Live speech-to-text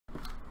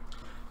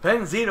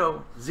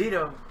Benzito,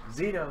 Zito.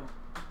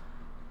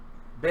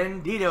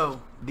 Bendito,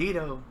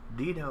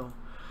 Dito.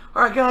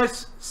 All right,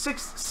 guys.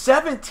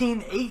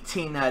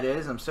 17-18, that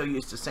is. I'm so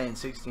used to saying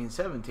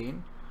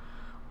 16-17.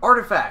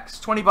 Artifacts,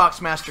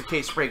 20-box master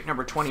case break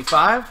number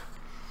 25.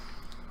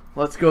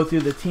 Let's go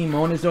through the team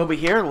owners over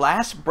here.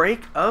 Last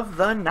break of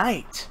the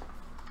night.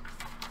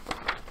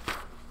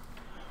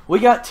 We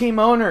got team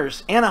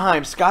owners.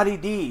 Anaheim, Scotty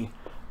D.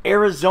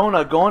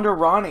 Arizona going to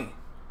Ronnie.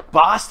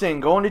 Boston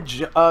going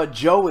to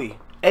Joey,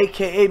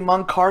 a.k.a.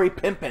 Munkari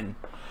Pimpin.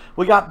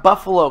 We got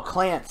Buffalo,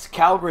 Clance.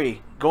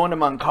 Calgary going to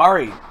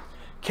Munkari.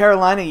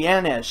 Carolina,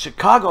 Yanez.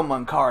 Chicago,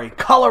 Munkari.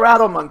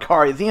 Colorado,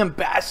 Munkari, the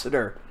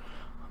ambassador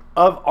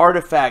of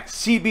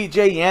Artifacts.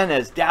 CBJ,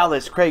 Yanez.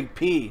 Dallas, Craig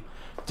P.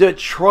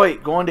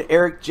 Detroit going to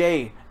Eric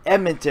J.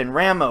 Edmonton,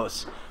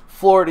 Ramos.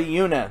 Florida,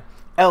 Una.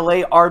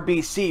 LA,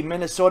 RBC.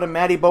 Minnesota,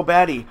 Matty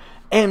Bobatti.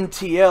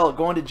 MTL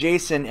going to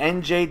Jason.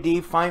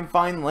 NJD,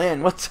 Fine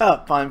Lynn. What's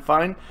up,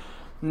 Fine?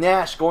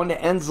 Nash going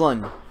to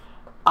Ensland.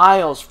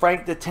 Isles,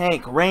 Frank the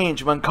Tank.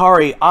 Range,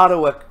 Munkari.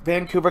 Ottawa,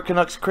 Vancouver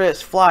Canucks,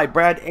 Chris. Fly,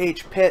 Brad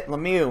H. Pitt,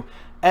 Lemieux.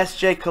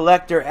 SJ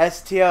Collector,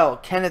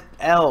 STL. Kenneth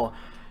L.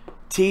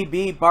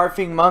 TB,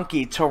 Barfing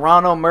Monkey.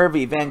 Toronto,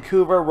 Murphy.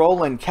 Vancouver,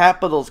 Roland.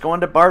 Capitals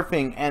going to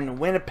Barfing. And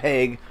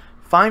Winnipeg,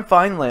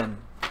 Fine Lynn.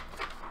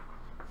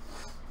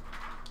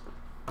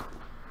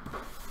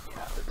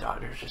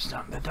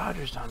 The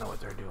Dodgers don't know what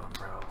they're doing,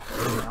 bro.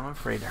 I'm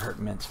afraid to hurt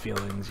Mint's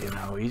feelings, you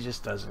know. He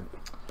just doesn't.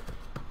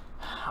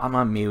 I'm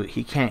on mute.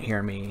 He can't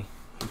hear me.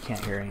 He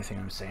can't hear anything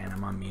I'm saying.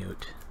 I'm on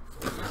mute.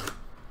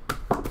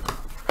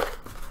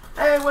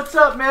 Hey, what's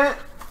up, Mint?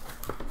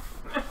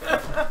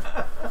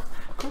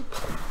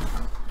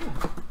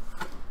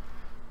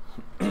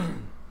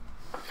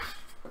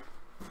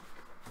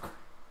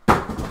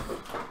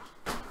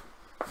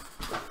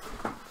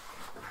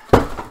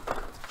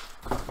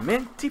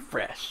 Minty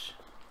fresh.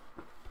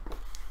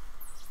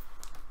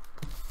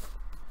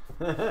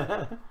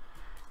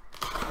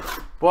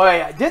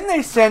 Boy, didn't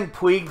they send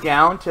Puig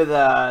down to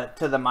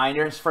the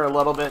minors for a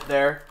little bit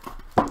there?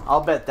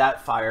 I'll bet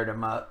that fired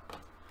him up.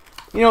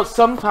 You know,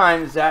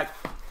 sometimes that,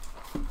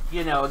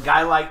 you know, a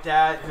guy like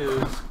that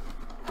who's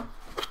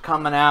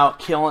coming out,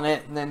 killing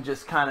it, and then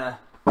just kind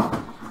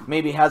of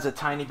maybe has a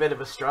tiny bit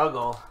of a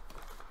struggle.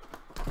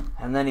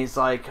 And then he's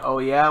like, oh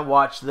yeah,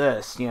 watch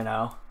this, you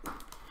know.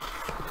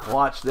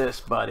 Watch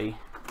this, buddy.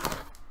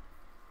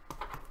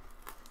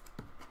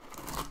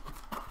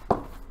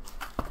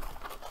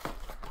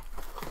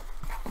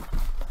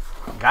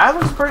 Guy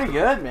looks pretty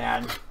good,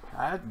 man.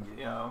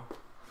 You know,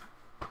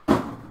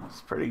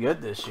 it's pretty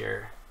good this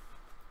year.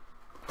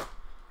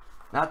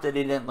 Not that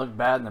he didn't look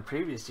bad in the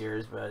previous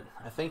years, but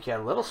I think he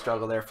had a little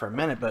struggle there for a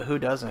minute, but who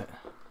doesn't?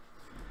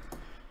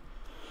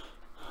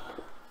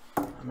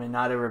 I mean,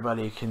 not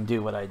everybody can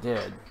do what I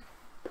did.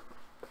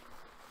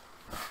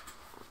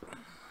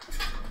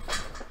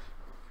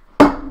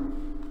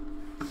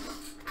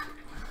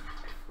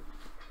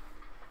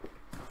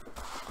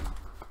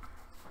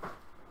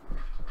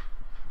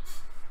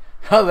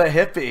 Oh, the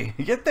hippie.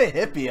 Get the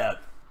hippie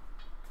up.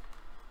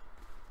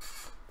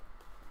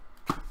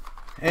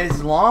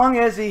 As long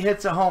as he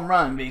hits a home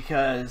run,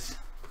 because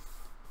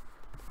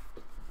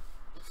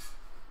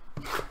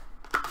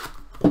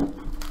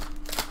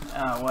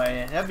oh,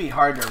 wait, that'd be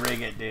hard to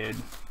rig it, dude.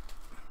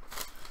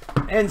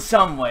 In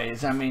some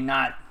ways, I mean,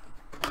 not.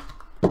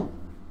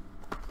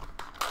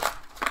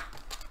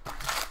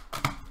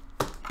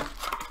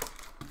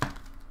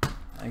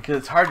 Because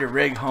it's hard to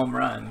rig home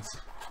runs.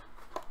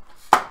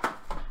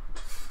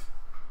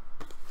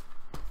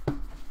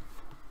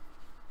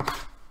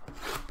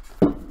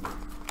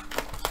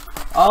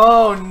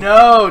 Oh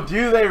no,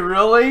 do they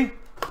really?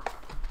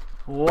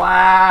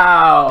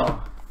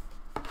 Wow.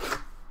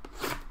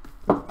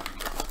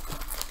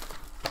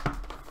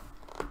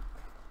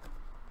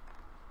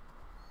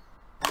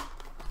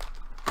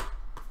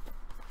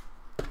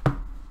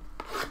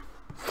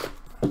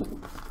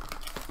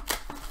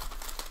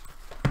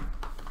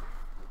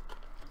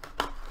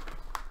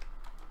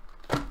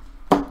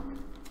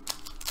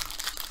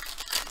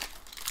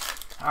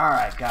 All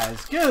right,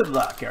 guys. Good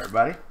luck,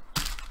 everybody.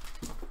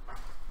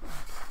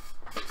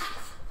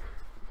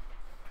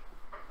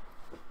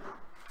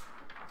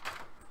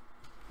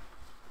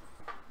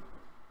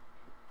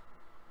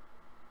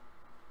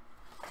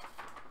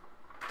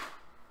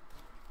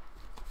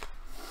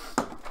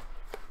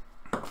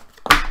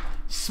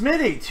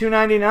 Smitty,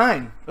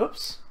 $2.99.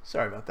 Oops,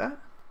 sorry about that.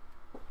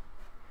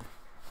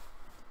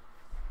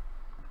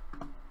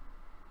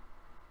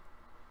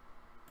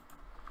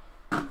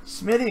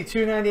 Smitty,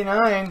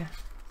 $2.99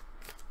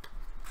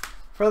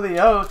 for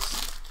the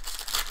Oats.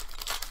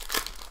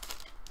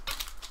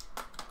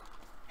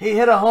 He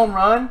hit a home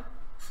run.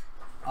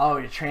 Oh,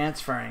 you're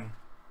transferring.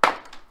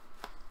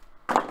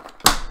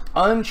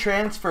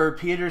 Untransfer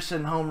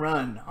Peterson home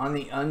run on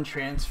the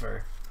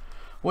untransfer.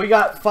 We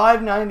got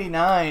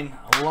 $5.99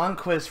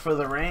 Lundqvist for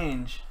the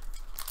Range.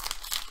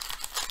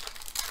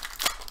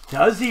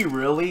 Does he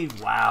really?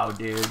 Wow,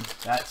 dude.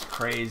 That's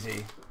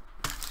crazy.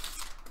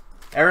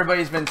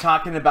 Everybody's been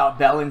talking about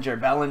Bellinger.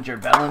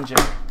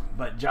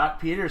 But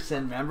Jock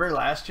Peterson, remember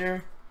last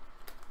year?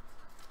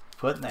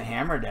 Putting the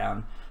hammer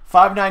down.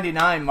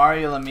 $5.99,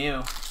 Mario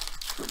Lemieux.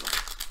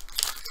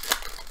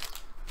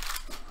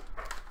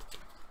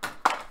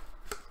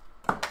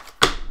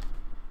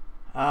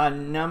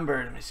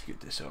 Number, let me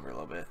scoot this over a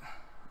little bit.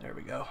 There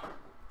we go.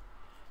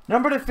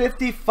 Number to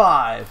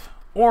 55,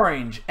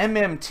 orange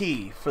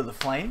MMT for the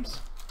Flames.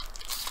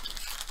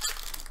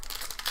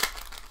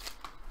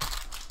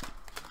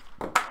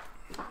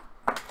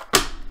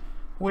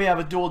 We have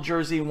a dual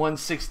jersey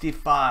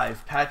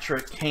 165,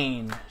 Patrick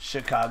Kane,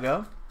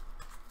 Chicago.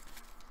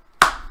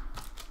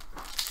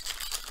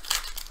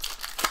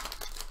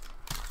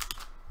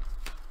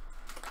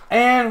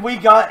 And we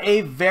got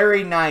a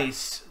very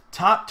nice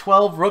top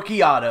 12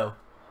 rookie auto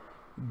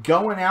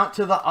going out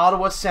to the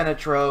Ottawa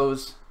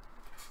Senators.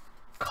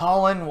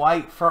 Colin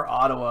White for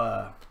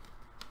Ottawa.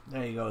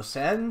 There you go,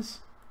 Sens.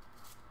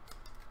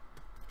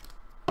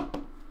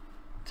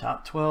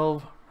 Top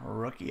 12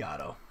 rookie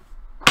auto.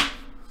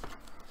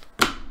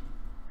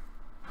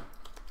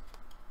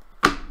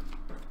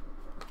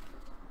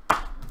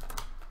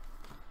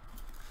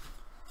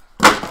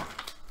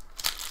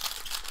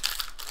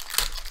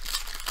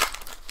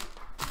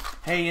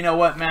 Hey, you know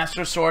what,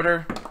 Master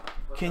Sorter?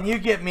 Can you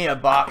get me a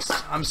box?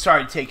 I'm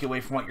sorry to take you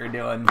away from what you're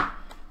doing.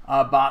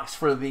 A box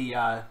for the,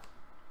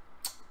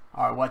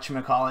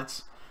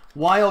 whatchamacallits?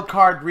 Wild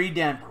Card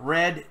Redemp,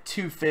 red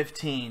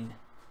 215.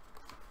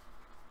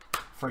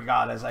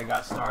 Forgot as I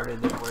got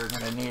started that we're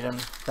going to need them.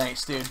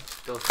 Thanks, dude.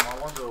 Those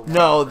small ones? Or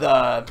no,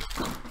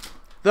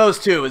 those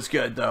two is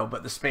good, though,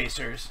 but the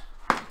spacers.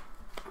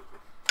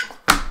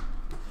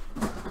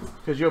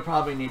 Because you'll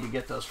probably need to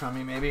get those from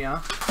me, maybe, huh?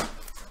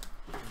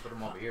 Put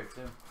them over here,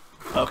 too.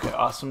 Okay,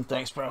 awesome.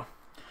 Thanks, bro.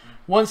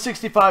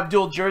 165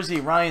 dual jersey,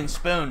 Ryan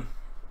Spoon.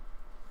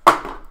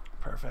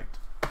 Perfect.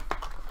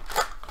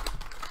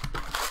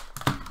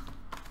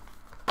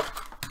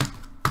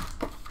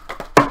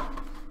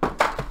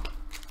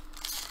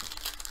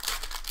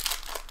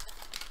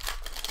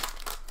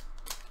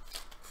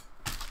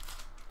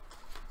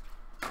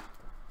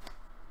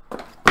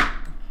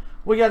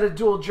 We got a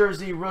dual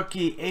jersey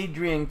rookie,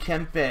 Adrian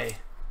Kempe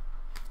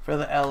for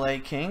the LA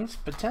Kings.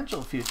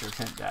 Potential future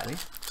Pimp Daddy.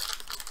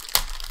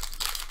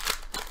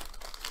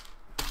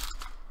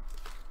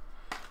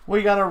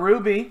 We got a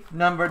Ruby,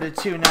 number to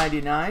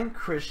 299,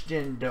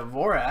 Christian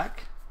Dvorak,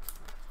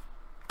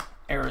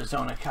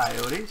 Arizona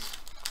Coyotes.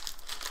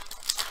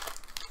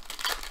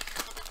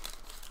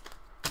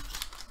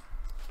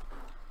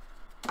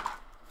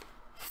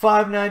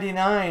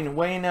 $5.99,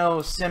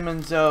 Wayno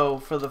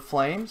Simonso for the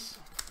Flames.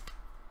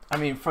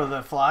 For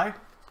the Fly.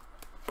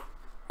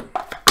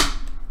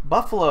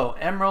 Buffalo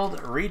Emerald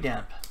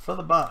Redemp for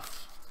the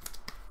Buff.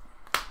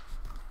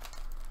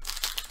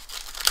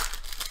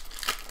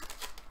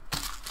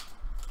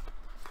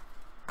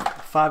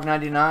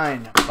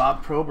 $5.99,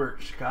 Bob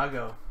Probert,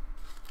 Chicago.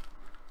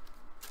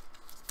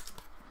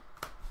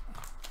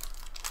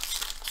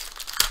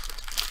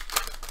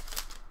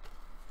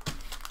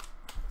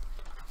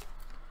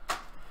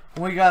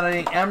 We got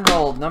an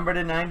Emerald, number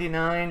to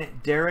 99,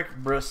 Derek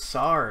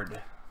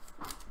Brassard.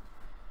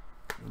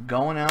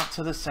 Going out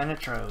to the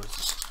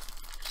Senators.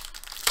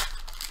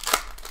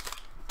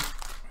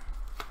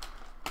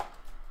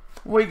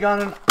 We got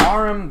an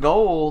RM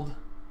Gold,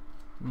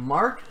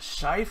 Mark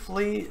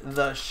Scheifele,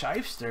 the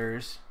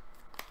Shifesters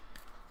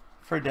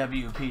for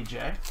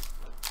WPJ.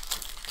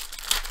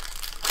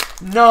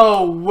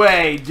 No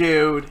way,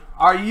 dude.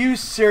 Are you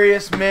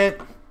serious, Mint?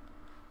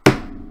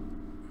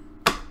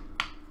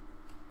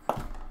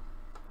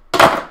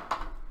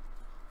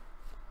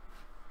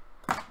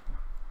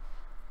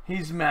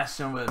 He's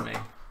messing with me.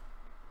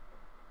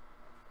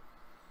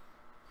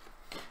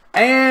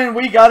 And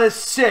we got a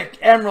sick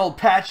Emerald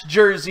Patch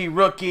jersey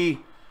rookie,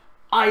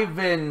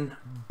 Ivan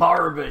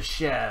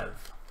Barbashev.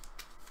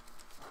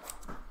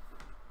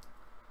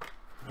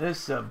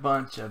 This is a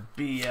bunch of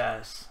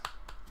BS.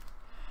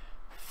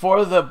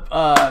 For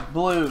the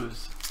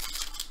Blues.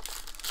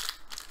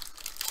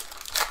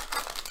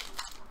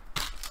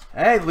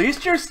 Hey, at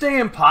least you're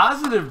staying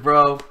positive,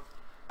 bro.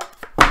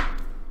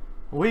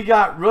 We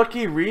got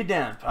rookie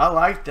Redemp. I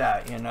like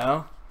that, you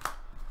know.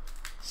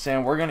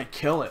 Saying we're going to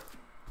kill it.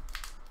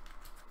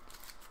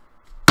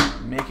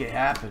 Make it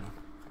happen.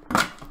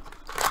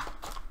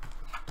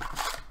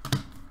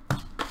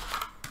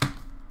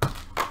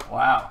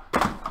 Wow.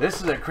 This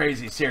is a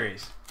crazy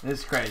series. This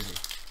is crazy.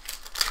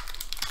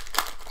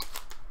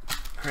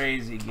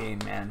 Crazy game,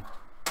 man.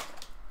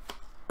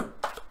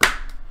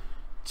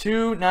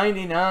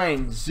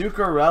 $2.99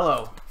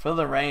 Zuccarello for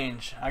the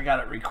Range. I got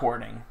it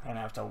recording and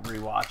I have to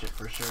rewatch it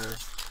for sure.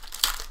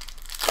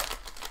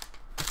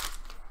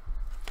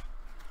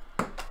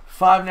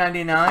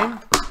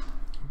 $5.99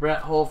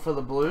 Brett Hull for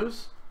the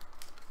Blues.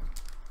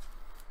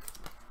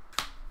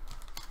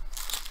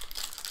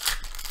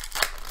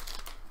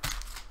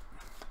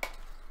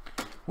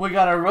 We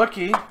got a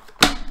rookie,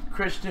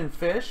 Christian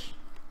Fish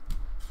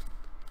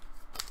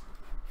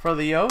for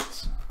the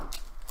Yotes.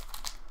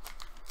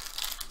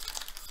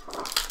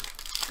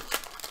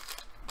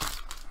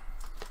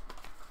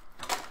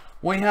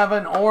 We have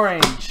an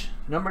orange,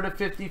 number to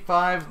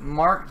 55,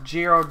 Mark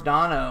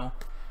Giordano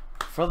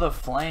for the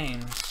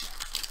Flames.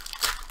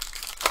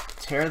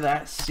 Tear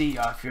that C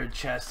off your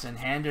chest and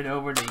hand it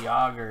over to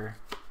Yager.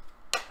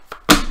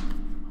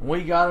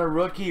 We got a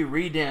rookie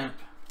redemp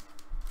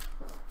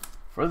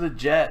for the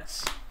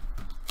Jets.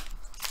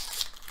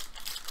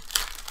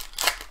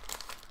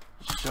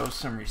 Show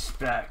some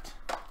respect.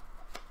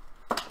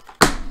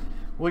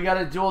 We got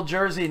a dual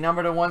jersey,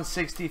 number to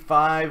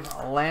 165,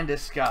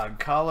 Landeskog,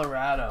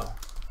 Colorado.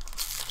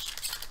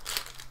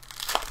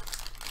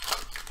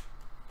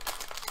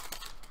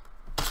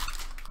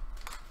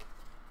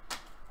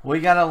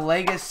 We got a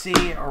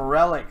Legacy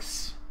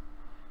Relics,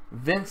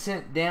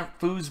 Vincent Damp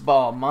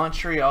Foosball,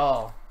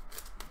 Montreal.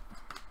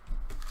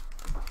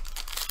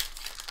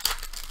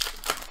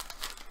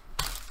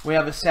 We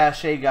have a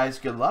sachet, guys.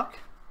 Good luck.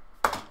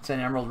 It's an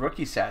Emerald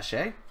rookie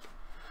sachet.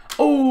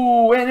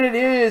 Oh, and it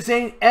is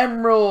an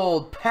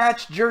Emerald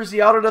patch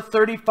jersey auto to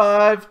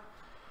 35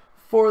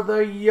 for the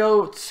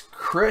Yotes,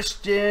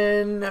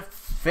 Christian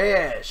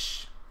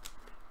Fish.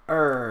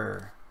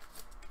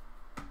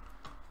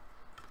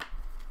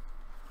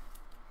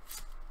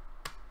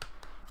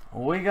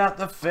 We got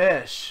the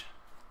Fish.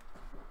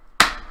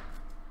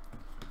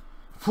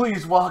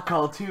 Please walk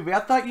all Tubi. I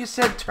thought you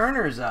said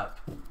Turner's up.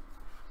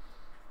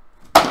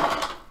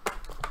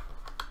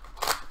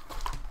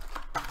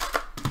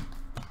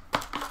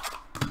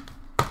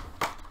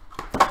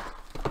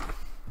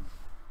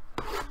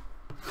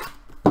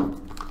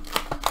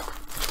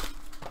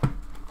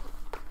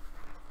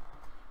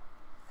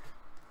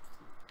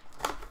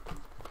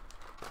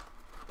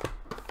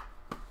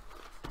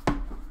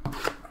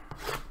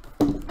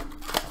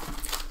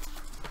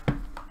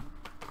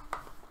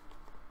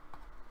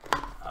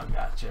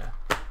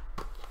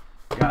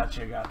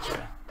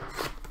 Gotcha.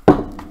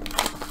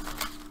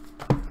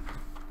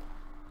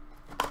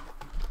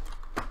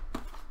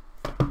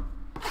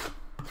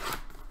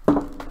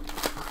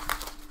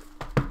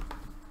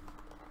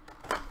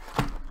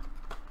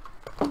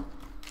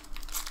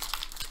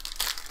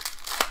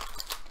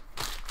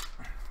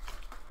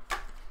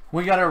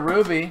 We got a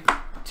Ruby,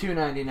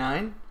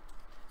 $2.99.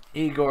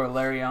 Igor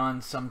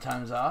Larion,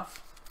 sometimes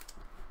off.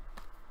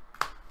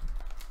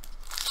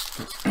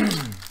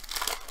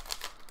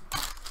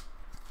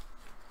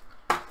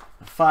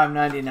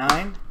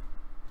 $5.99.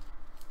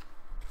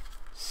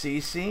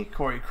 CC,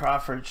 Corey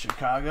Crawford,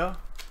 Chicago.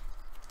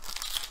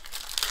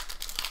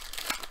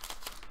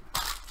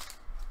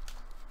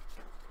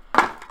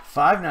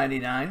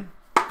 $5.99.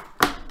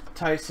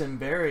 Tyson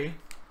Berry,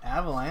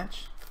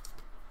 Avalanche.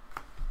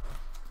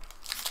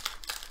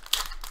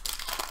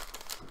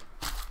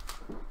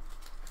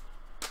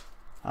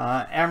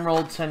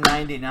 Emerald to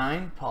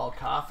 99. Paul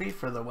Coffey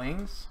for the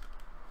Wings.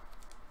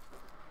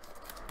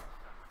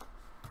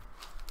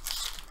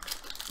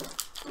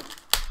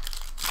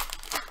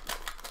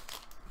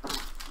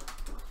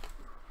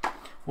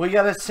 We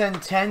got a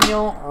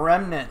Centennial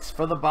Remnants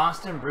for the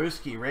Boston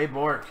Brewski, Ray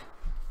Bork.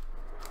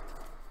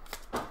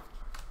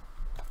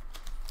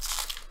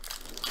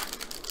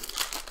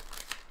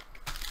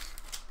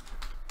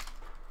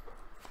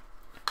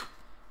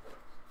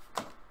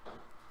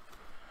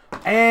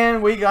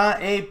 And we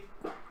got a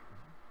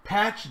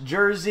patch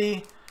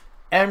jersey,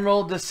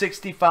 Emerald to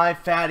 65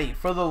 Fatty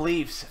for the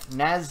Leafs,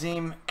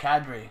 Nazem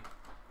Kadri.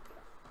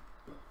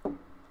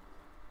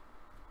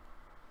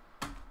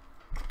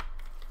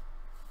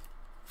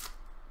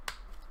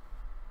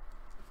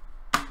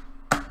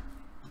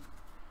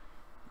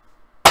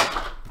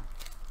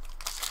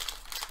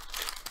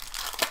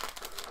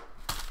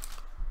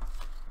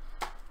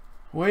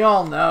 We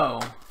all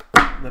know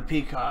the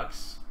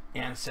Peacock's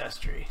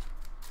ancestry.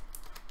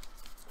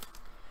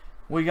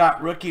 We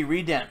got rookie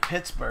redemp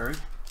Pittsburgh.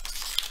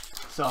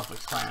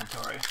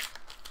 Self-explanatory.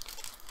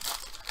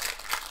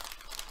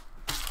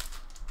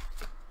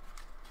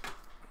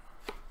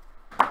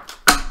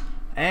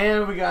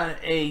 And we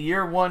got a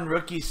year one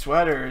rookie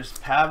sweaters,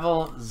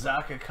 Pavel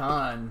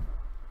Zakakhan,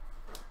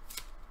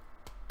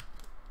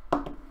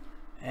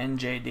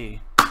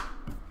 NJD.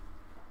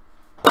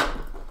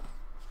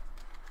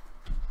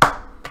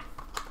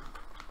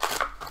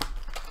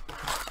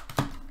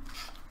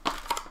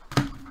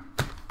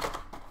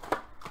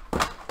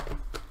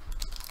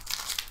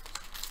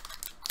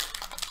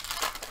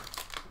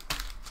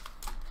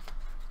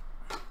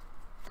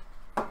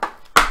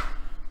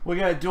 We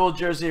got a dual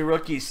jersey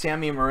rookie,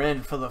 Sammy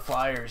Marin for the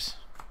Flyers.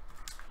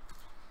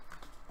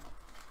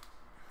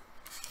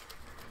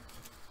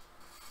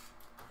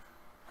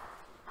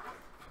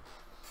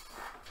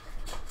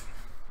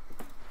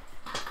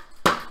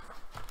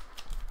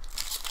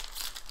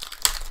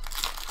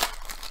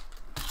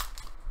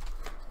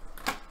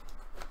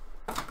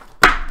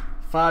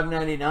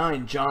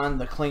 $5.99, John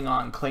the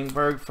Klingon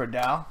Klingberg for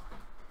Dow.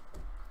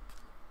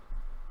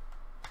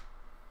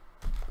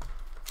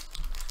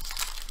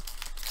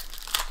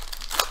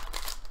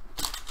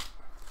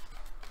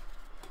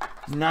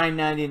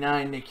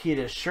 $9.99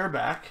 Nikita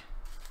Sherbak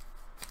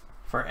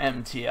for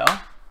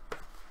MTL.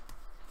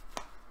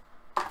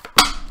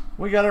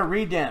 We got a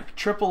redemp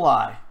Triple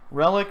I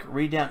Relic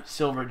Redempt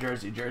Silver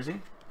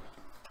Jersey.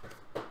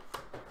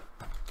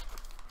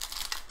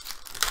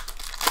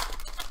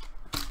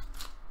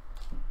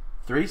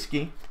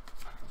 Three-ski.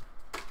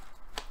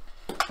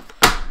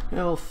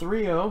 Little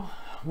 3-0.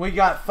 We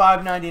got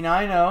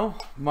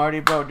 599-0. Marty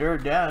Brodeur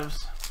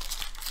Devs.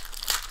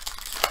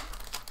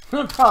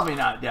 Probably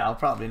not, Dal.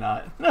 Probably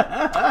not.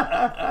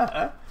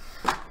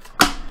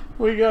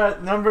 We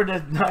got number to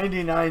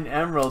 99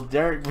 Emerald,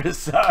 Derek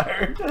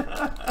Brassard.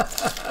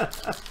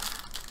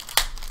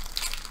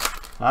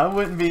 I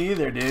wouldn't be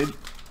either, dude.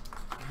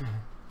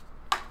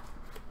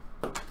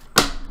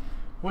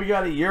 We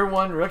got a year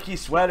 1 rookie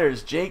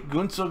sweaters, Jake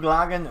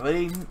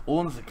Gunzelglagen,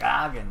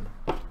 Unzgagen.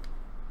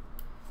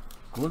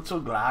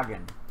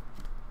 Gunzelglagen.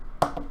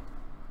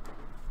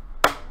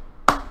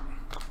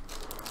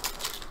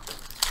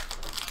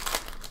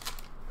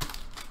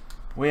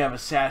 We have a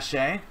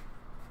sachet.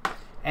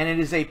 And it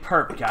is a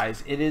perp,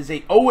 guys. It is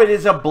a... Oh, it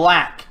is a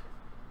black.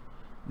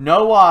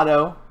 No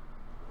auto.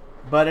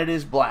 But it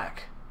is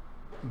black.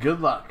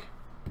 Good luck.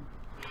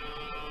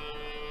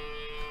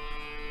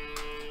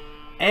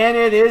 And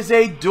it is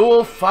a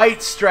dual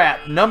fight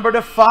strap. Number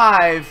to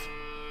 5.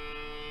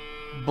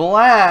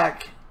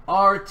 Black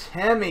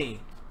Artemi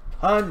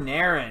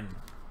Panarin.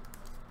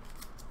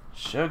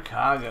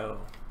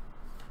 Chicago.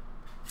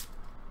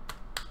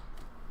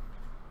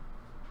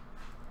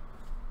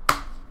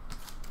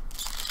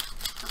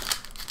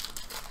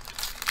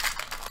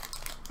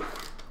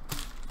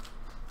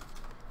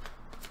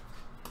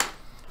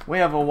 We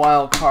have a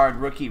wild card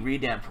rookie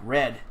redemp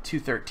red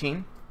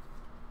 213.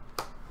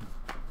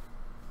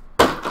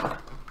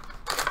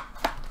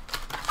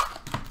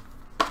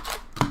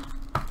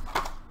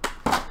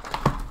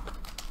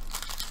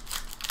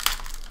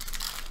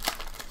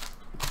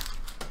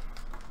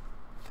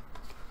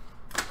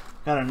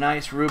 Got a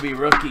nice ruby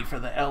rookie for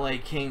the LA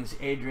Kings,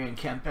 Adrian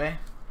Kempe.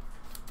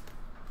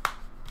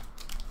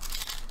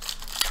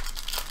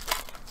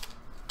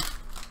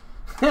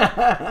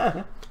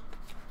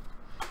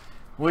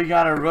 We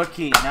got a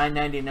rookie,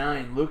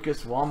 $9.99,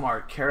 Lucas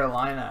Walmart,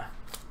 Carolina,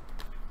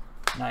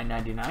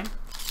 $9.99.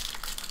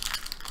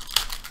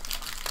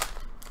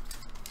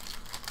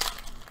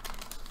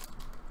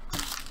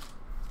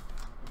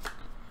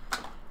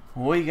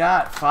 We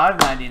got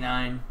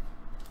 $5.99,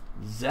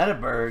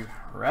 Zetterberg,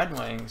 Red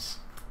Wings.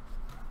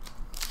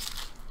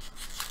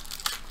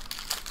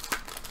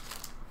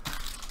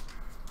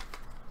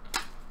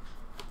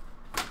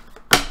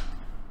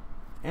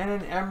 And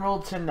an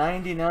emerald to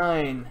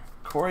 99.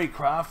 Corey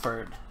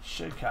Crawford,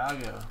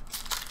 Chicago.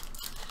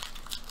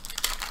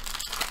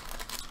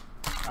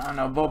 I don't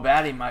know, Bo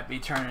Batty might be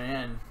turning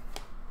in.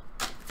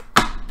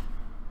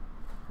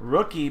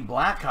 Rookie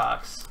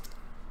Blackhawks.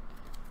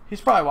 He's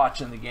probably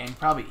watching the game,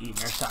 probably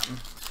eating or something,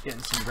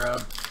 getting some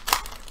grub.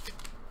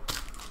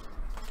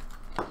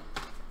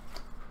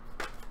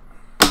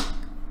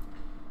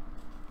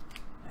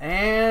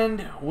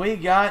 And we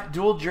got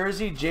dual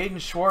jersey Jaden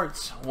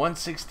Schwartz,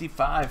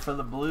 165 for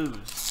the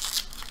Blues.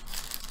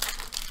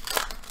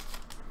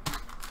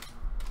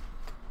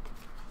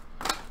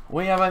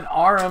 We have an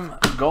RM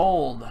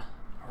Gold,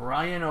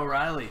 Ryan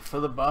O'Reilly for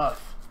the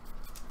Buff.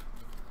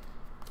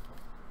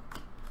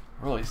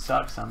 Really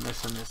sucks I'm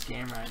missing this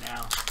game right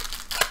now.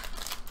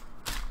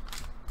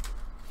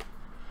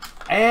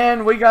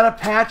 And we got a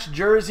patch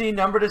jersey,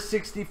 number to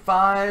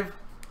 65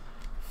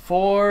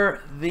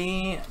 for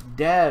the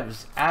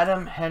Devs,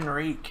 Adam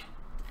Henrique.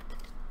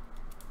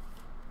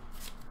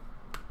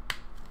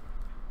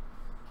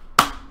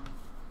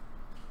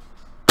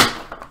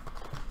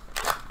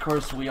 Of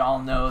course, we all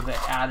know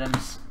that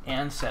Adam's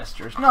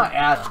ancestors, not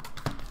Adam,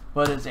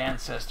 but his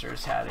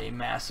ancestors had a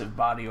massive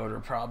body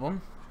odor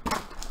problem.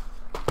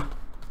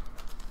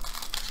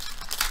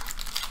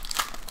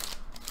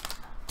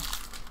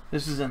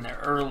 This is in the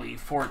early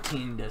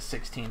 14 to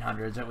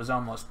 1600s. It was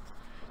almost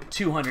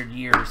 200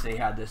 years they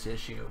had this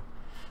issue.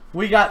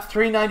 We got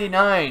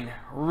 $3.99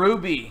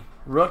 Ruby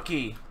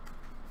rookie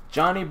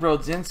Johnny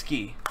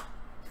Brodzinski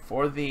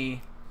for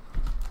the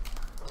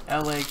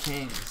LA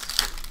Kings.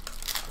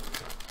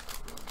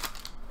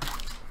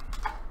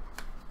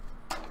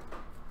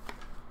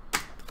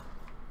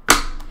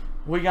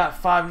 We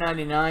got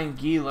 $5.99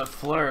 Guy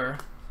Lafleur.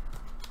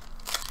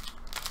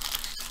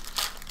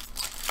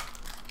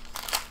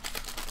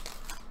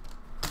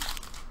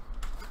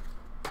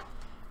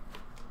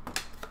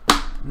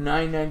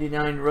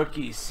 $9.99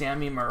 rookie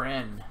Sammy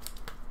Marin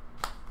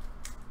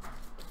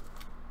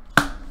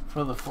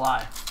for the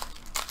Fly.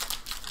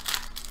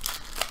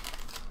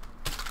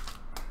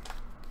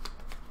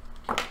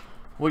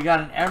 We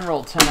got an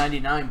Emerald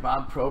 $10.99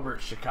 Bob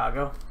Probert,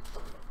 Chicago.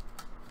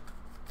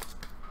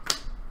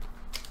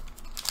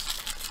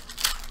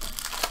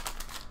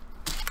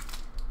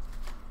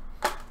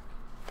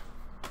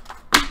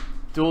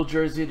 Dual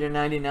jersey to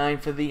 99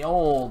 for the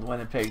old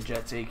Winnipeg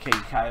Jets, a.k.a.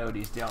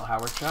 Coyotes, Dale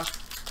Hawerchuk.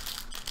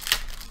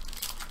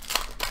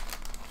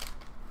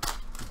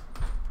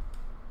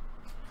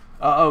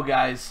 Uh-oh,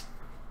 guys.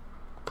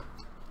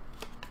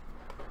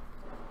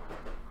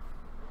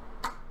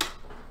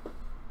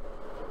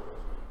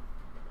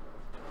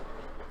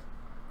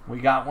 We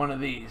got one of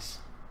these.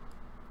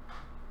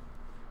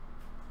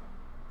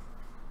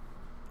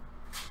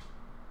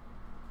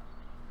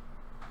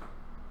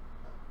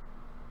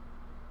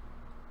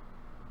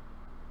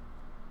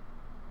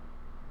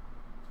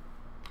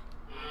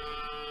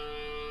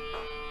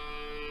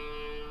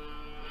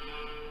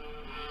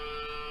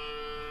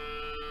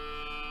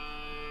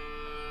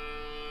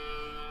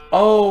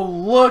 Oh,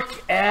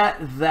 look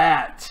at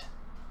that.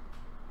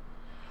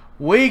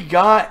 We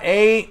got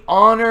a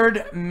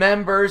honored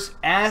members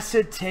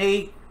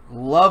acetate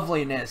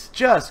loveliness.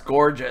 Just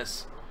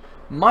gorgeous.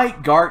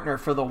 Mike Gartner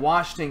for the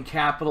Washington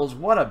Capitals.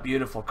 What a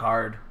beautiful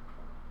card.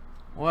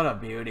 What a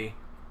beauty.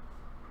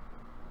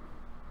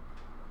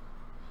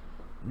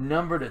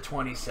 Number to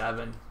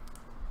 27.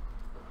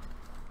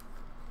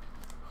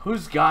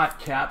 Who's got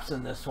Caps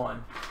in this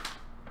one?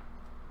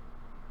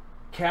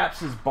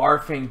 Caps is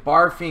barfing.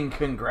 Barfing,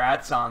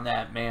 congrats on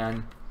that,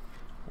 man.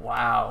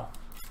 Wow.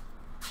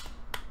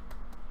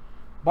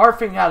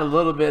 Barfing had a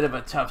little bit of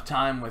a tough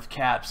time with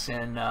Caps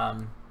in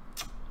the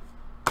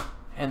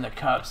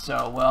Cup,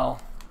 so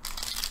well,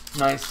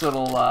 nice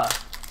little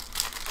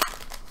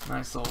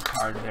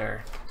card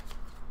there.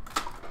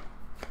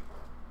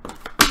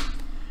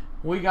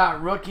 We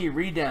got rookie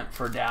redemp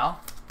for Dow.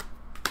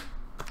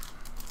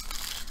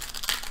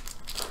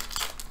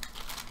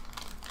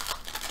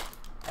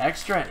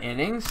 Extra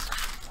innings.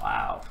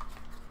 Wow.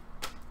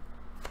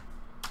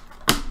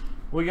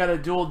 We got a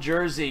dual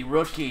jersey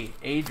rookie,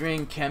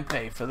 Adrian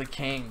Kempe for the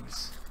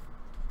Kings.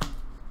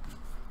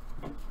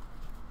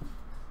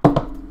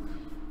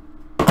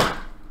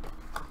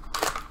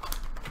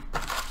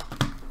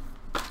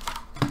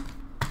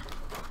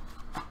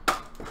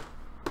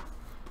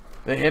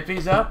 The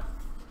hippie's up.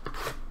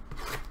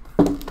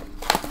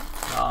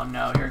 Oh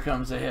no, here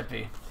comes the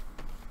hippie.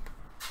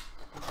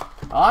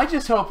 Oh, I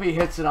just hope he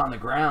hits it on the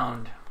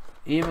ground,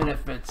 even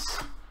if it's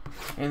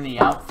in the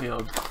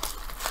outfield,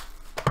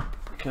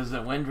 because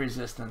the wind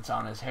resistance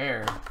on his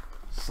hair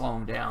slow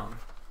him down.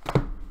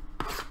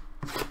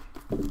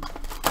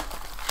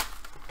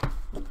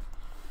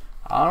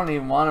 I don't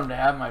even want him to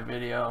have my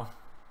video.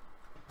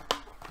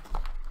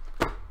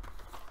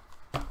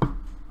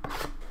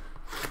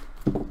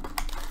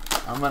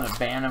 I'm gonna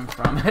ban him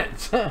from it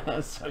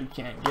so he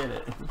can't get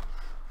it.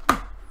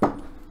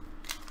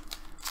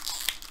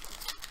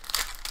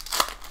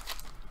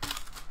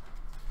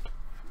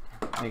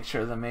 Make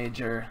sure the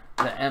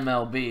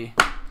MLB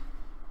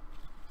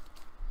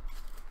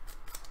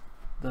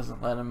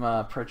doesn't let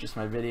him purchase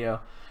my video.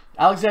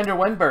 Alexander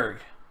Wenberg,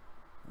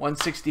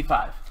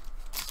 165.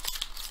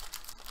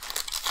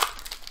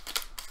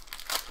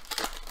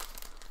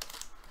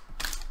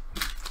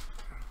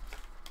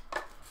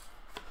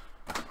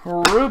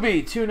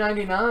 Ruby,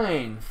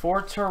 299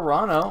 for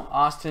Toronto.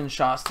 Austin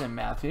Shoston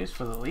Matthews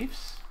for the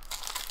Leafs.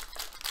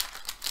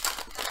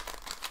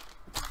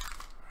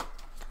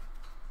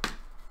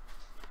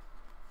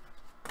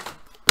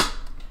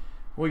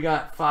 We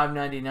got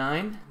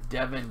 599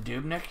 Devin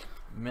Dubnyk,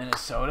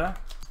 Minnesota.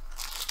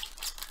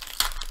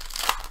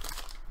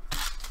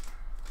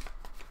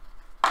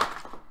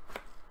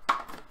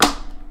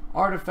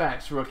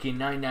 Artifacts rookie,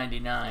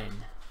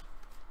 999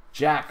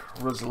 Jack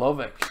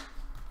Roslovic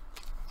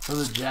for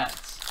the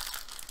Jets.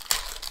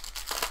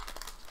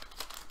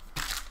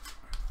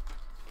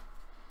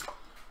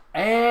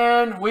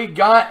 And we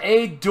got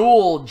a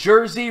dual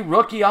jersey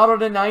rookie auto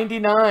to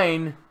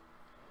 99.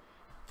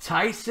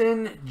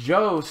 Tyson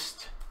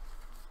Jost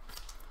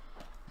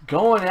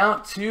going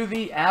out to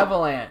the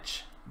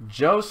Avalanche.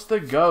 Jost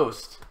the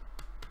Ghost.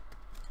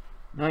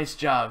 Nice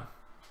job.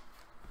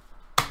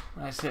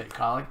 Nice hit,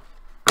 Collie.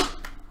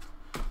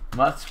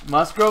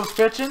 Musgrove's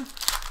pitching.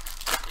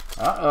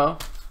 Uh-oh.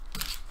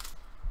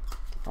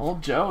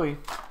 Old Joey.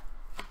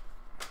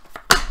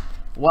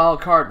 Wild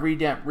card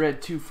redemp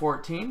red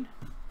 214.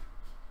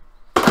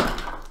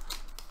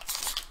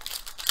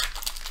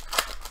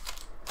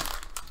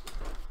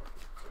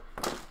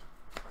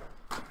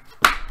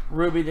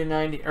 Ruby to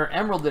 90 or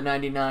Emerald to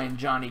 99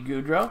 Johnny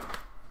Gaudreau.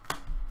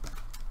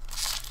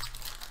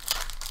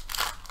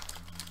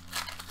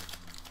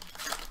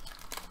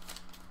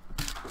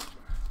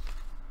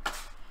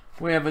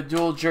 We have a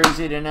dual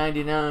jersey to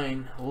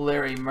 99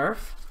 Larry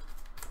Murph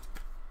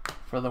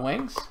for the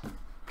Wings.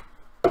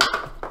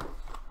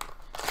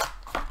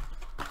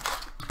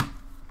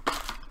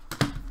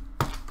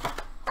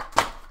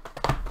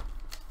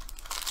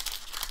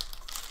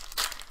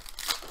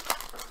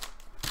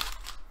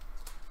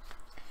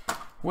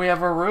 We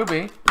have a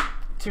Ruby,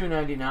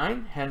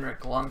 299,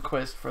 Henrik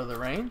Lundqvist for the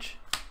Range.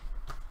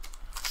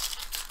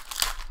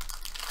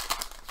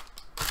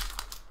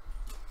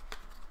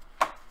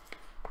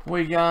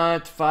 We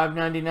got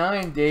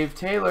 599, Dave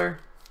Taylor,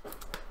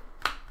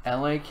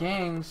 LA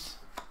Kings.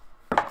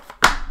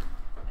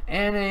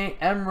 And a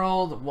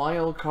Emerald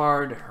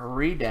Wildcard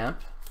Redemp.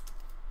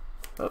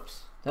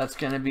 Oops, that's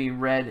going to be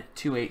red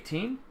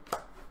 218.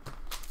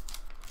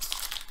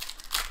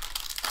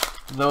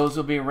 Those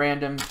will be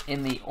random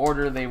in the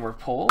order they were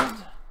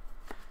pulled.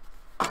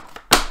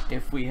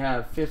 If we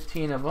have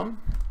 15 of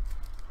them,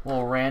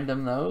 We'll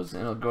random those,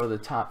 and it'll go to the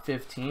top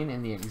 15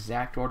 in the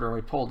exact order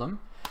we pulled them.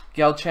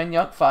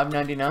 Galchenyuk,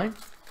 $5.99.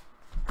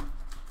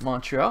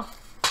 Montreal.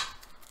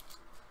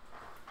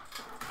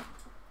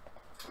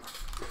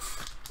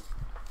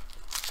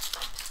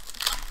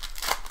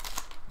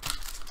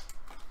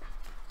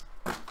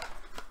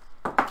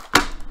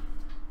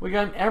 We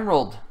got an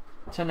Emerald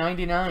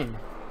 /99.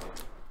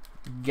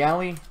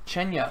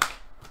 Galchenyuk,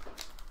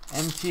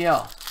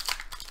 MTL.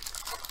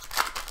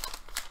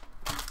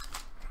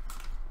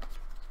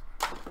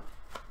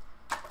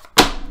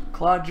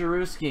 Claude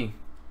Giroux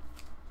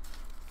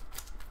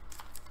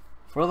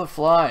for the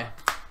Fly.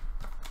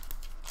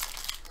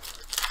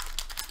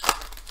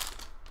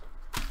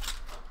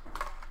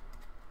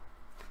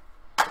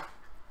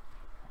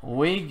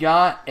 We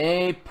got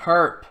a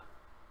perp.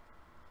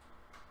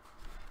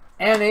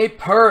 And a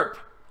perp.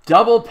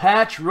 Double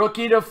patch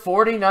rookie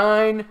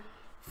 /49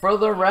 for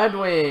the Red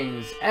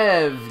Wings.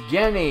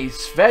 Evgeny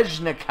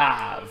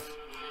Svechnikov.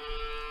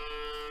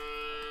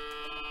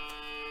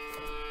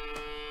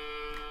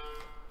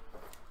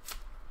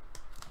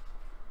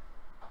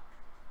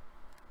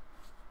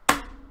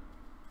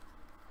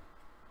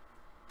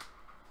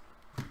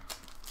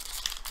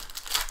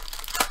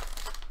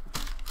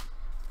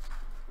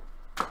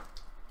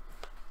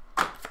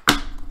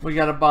 We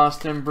got a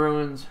Boston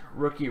Bruins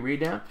rookie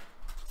redamp.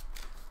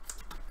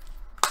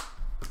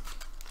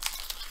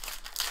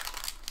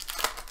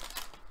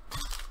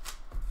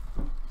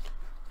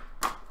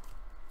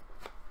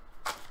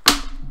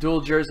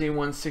 Dual jersey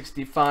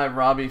 165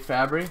 Robbie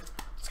Fabry.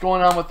 What's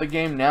going on with the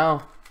game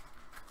now?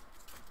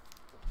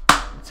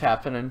 What's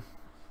happening?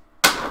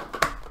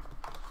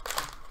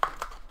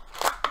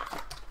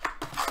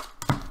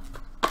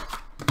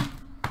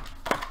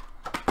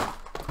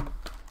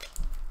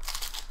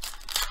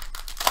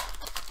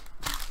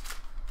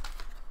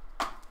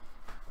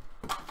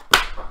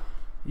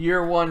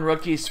 Year 1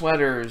 rookie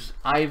sweaters.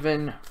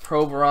 Ivan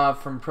Provorov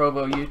from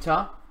Provo,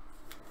 Utah.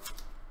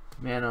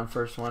 Man on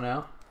first one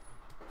out.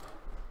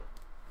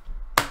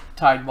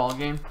 Tied ball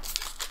game.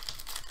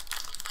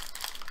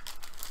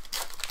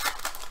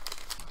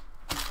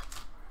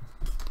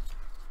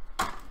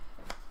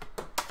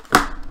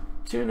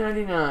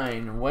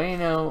 $2.99.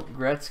 Wayno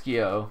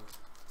Gretzky.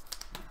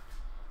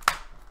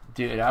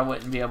 Dude, I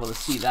wouldn't be able to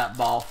see that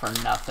ball for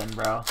nothing,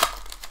 bro.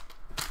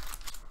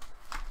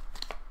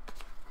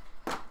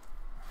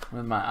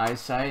 With my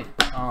eyesight.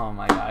 Oh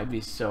my god, I'd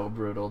be so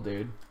brutal,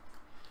 dude.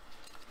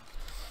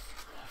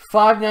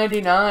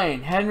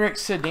 $5.99. Henrik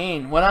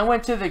Sedin. When I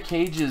went to the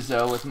cages,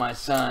 though, with my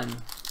son,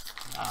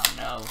 I don't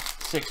know,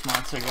 6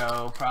 months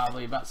ago,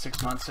 probably about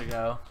 6 months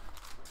ago,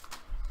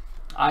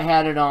 I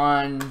had it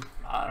on,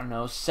 I don't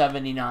know,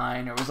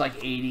 79. It was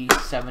like 80,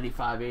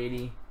 75,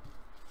 80.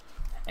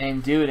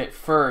 And, dude, at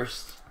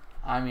first,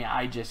 I mean,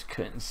 I just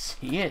couldn't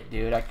see it,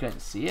 dude. I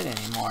couldn't see it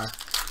anymore.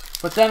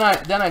 But then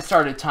I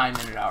started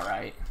timing it out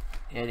right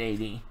at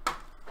 80.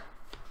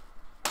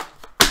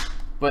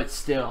 But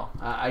still,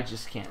 I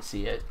just can't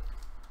see it.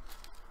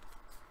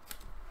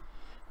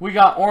 We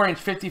got orange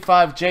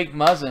 55 Jake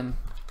Muzzin.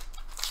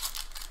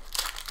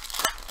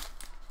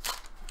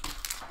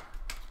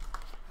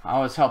 I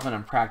was helping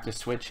him practice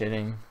switch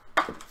hitting.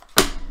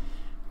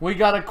 We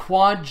got a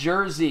quad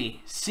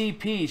jersey.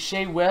 CP,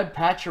 Shea Webb,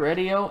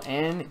 Pacioretty,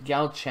 and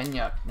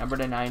Galchenyuk, number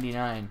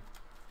 /99.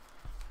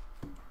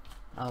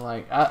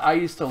 I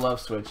used to love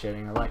switch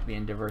hitting. I like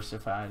being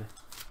diversified.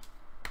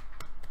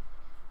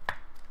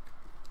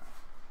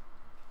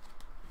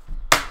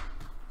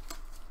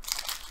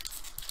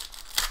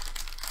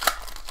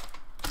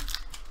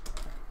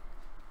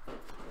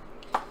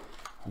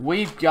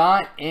 We've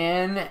got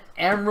an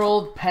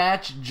emerald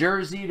patch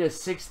jersey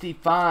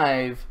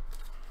 /65.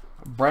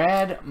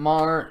 Brad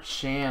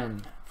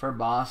Marchand for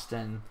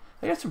Boston.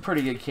 They got some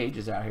pretty good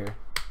cages out here.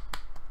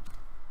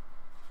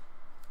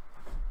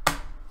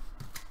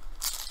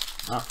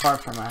 Not far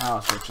from my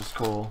house, which is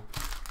cool.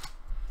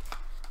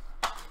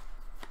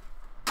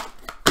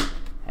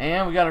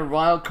 And we got a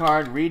wild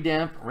card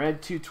redamp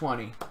red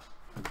 220.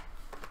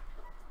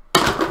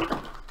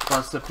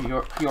 Plus the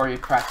Peoria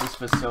practice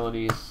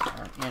facilities,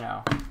 you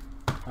know,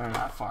 they're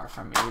not far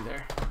from me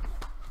either.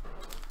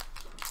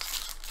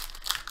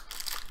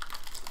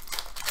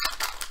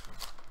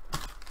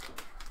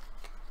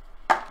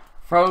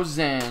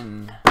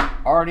 Frozen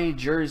Artie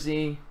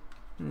jersey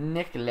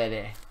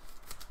Nicolette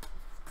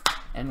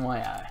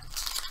NYI.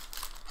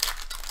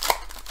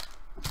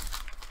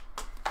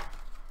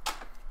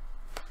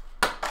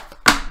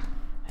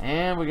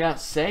 And we got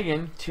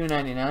Sagan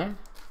 $2.99.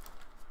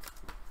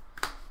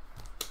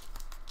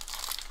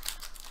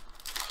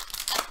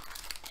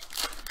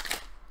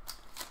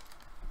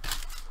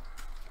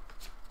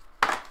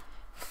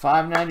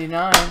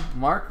 $5.99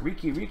 Mark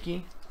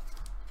Riki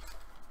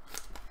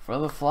for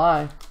the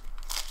Fly.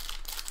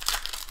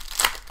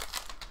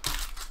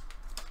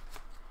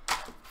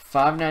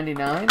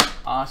 $5.99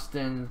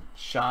 Austin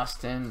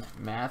Shoston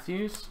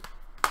Matthews.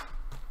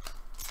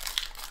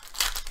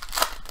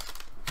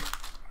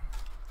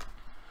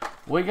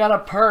 We got a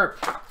perp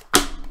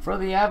For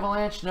the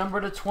Avalanche,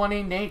 number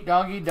 /20, Nate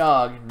Doggy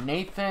Dog,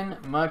 Nathan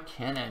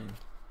McKinnon.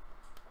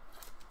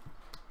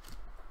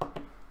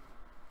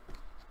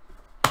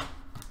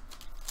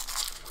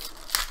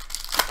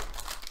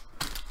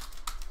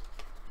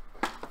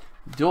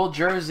 Dual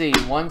jersey,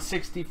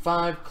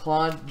 165,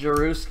 Claude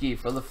Jaruski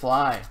for the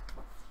Fly.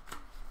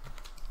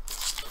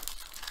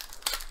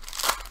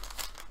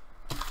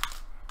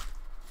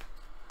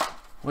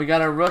 We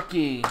got a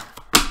rookie,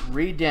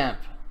 Redemp,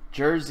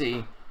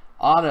 jersey,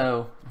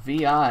 auto,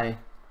 VI.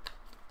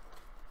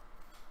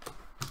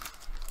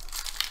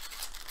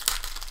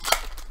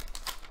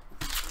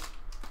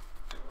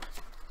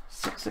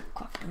 Six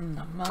o'clock in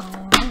the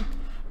morning.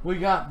 We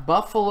got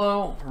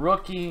Buffalo,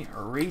 rookie,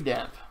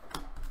 Redemp.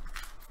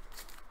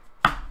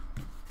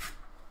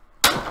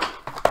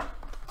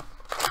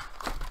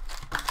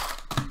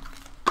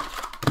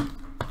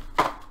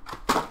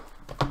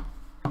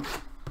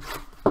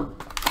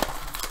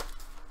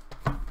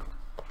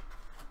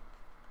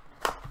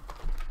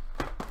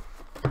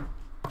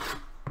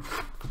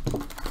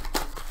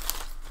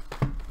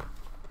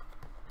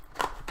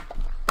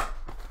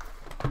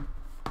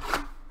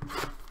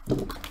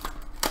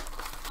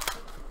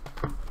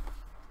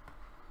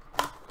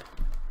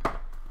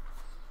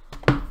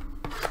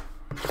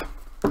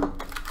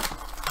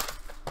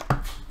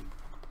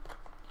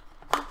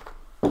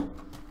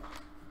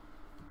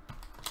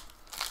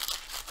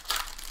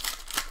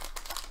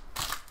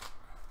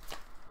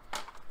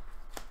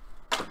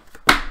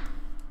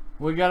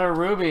 We got a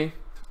Ruby,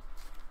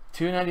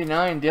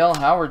 $2.99, Dale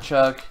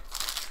Howardchuk,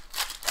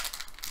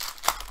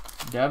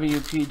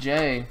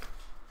 WPJ,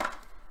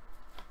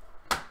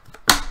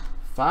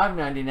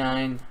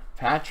 $5.99,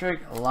 Patrick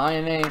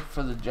Laine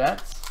for the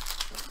Jets.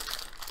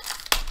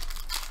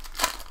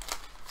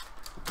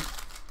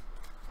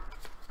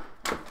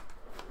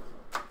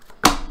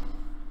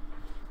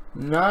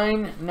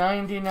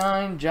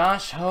 $9.99,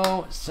 Josh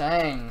Ho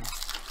Sang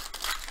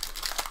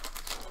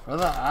for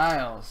the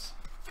Isles.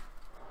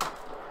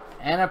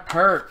 And a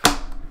perk,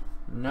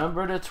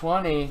 number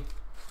 /20,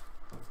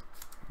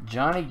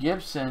 Johnny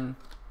Gibson,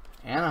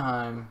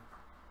 Anaheim.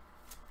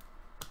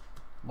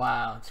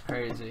 Wow, it's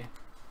crazy.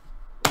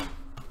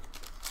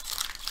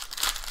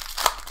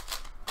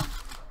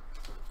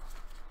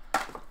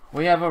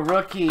 We have a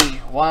rookie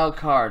wild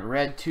card,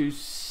 red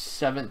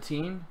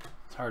 217.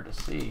 It's hard to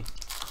see.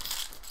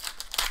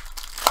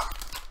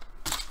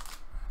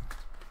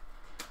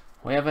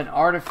 We have an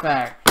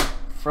artifact.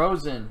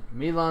 Frozen,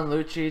 Milan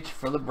Lucic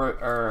for the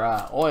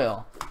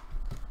oil.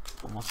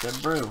 Almost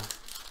said brew.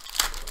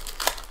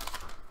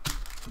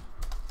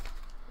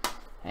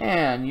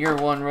 And year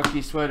 1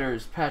 rookie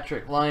sweaters,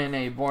 Patrick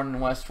Laine, Born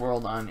in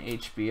Westworld on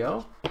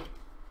HBO.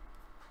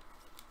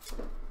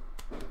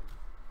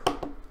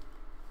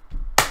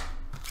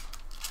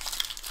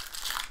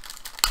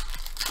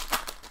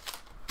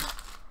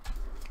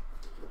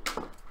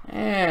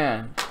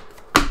 And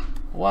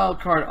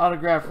wildcard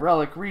autograph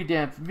relic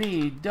Redemp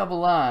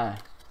VII.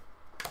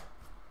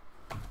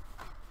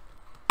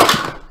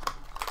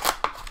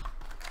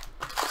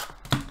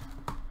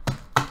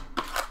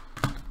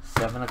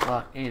 7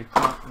 o'clock, 8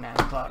 o'clock, 9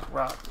 o'clock,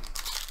 rock.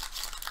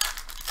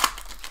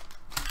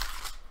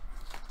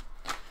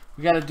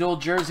 We got a dual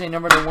jersey,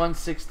 number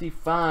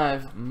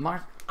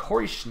 /165,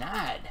 Corey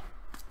Schneid.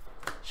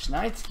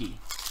 Schneidski.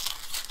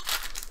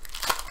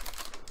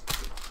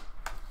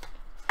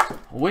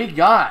 We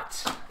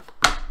got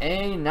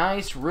a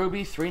nice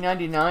Ruby,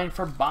 $3.99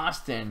 for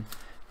Boston,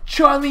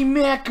 Charlie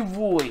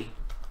McAvoy.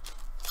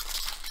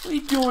 What are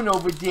you doing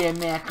over there,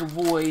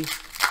 McAvoy?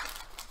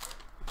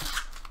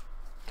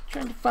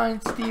 Trying to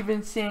find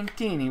Steven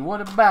Santini. What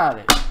about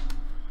it?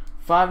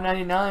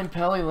 $5.99,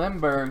 Pelly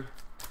Lindbergh,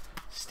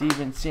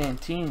 Steven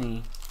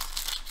Santini.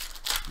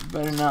 You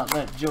better not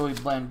let Joey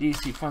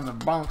Blandisi from the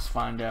Bronx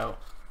find out.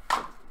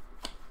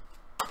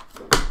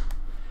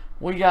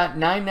 We got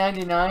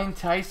 $9.99,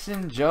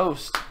 Tyson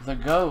Jost, the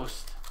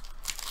Ghost.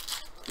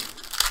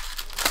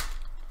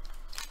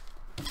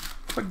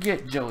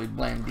 Forget Joey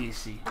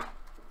Blandisi.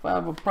 If I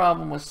have a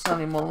problem with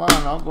Sonny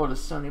Milano, I'll go to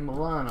Sonny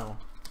Milano.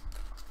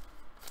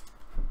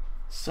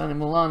 Sonny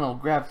Milano,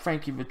 grab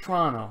Frankie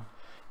Vetrano.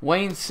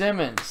 Wayne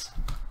Simmons.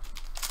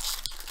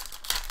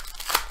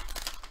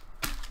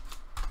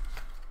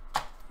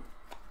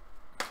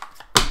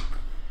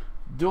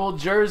 Dual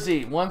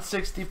jersey,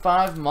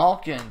 165,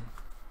 Malkin.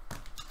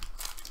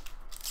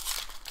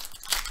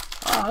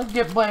 I'll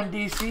get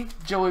Blandisi,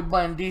 Joey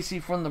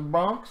Blandisi from the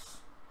Bronx.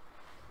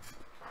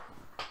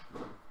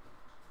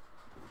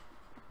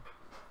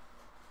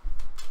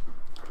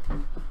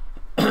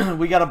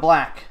 We got a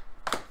black.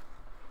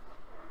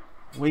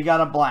 We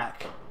got a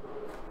black.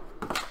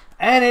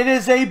 And it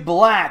is a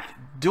black.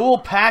 Dual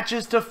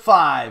patches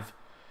 /5.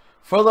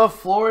 For the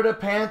Florida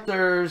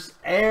Panthers,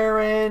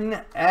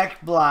 Aaron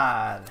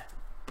Ekblad.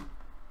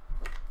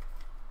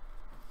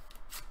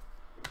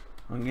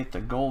 We can get the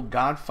gold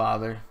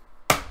Godfather.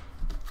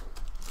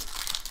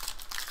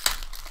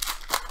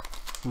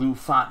 Lou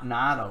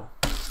Fontinato.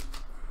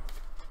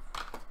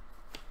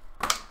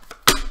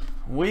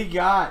 We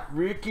got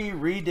Ricky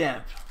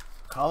Redemp.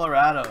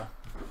 Colorado.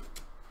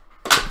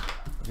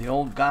 The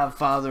old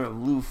godfather of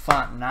Lou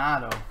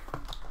Fontinato.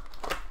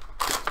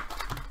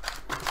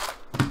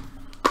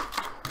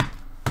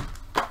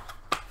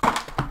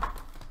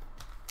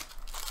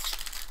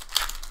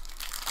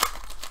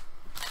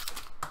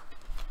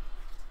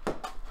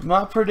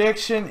 My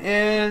prediction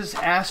is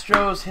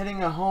Astros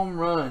hitting a home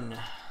run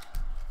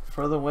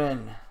for the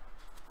win.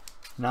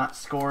 Not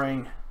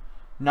scoring,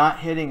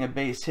 not hitting a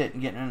base hit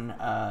and getting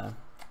a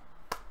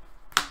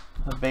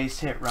base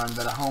hit run,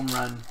 but a home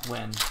run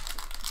win.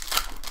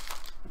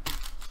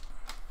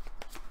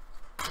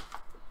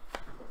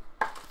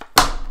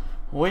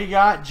 We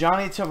got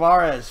Johnny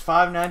Tavares,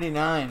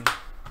 $5.99.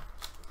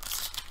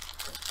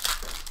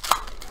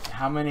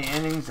 How many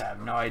innings? I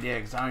have no idea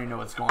because I don't even know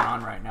what's going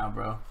on right now,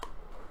 bro.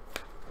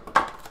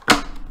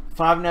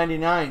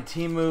 $5.99,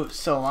 Timu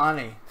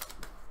Solani.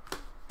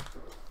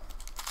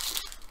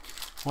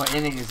 What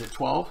inning is it?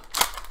 12?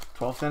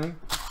 12th inning?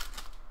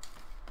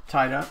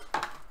 Tied up.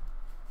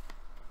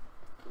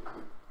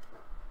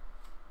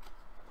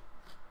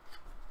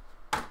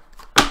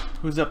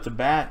 Who's up to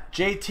bat?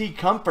 JT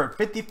Comfort,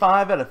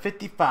 55 out of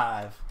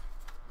 55.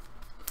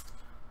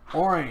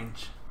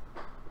 Orange.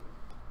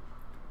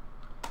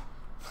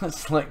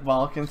 Slick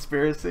ball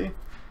conspiracy.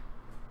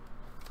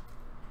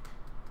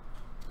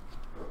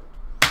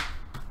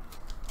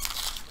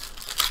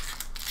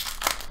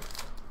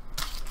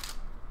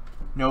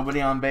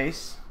 Nobody on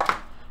base.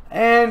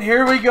 And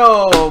here we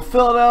go.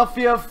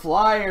 Philadelphia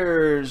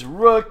Flyers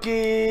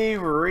rookie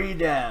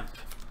redemp.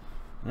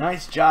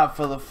 Nice job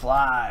for the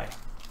Fly.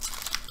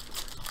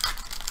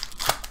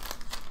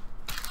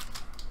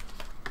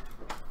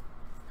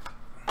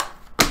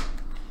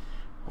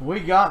 We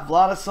got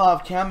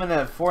Vladislav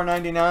Kamenev,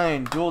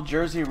 $4.99, dual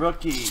jersey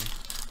rookie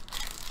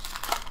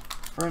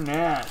for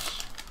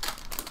Nash.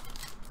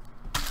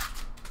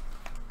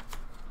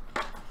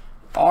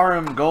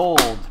 RM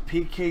Gold,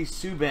 PK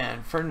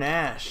Subban for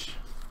Nash.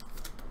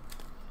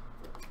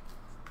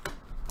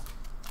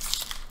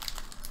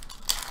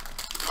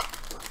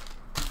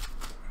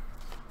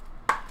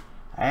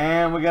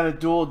 And we got a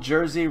dual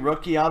jersey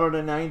rookie auto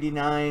to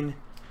 99,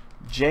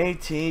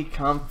 JT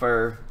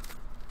Comfort.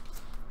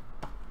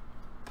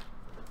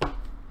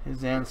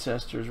 His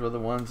ancestors were the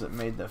ones that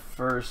made the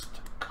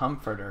first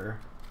comforter.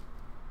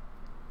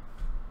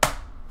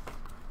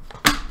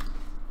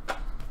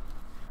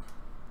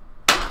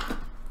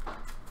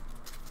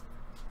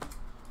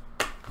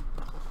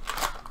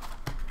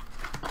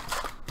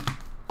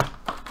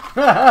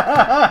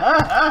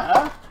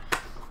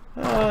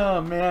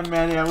 Oh man,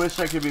 Manny, I wish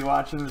I could be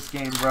watching this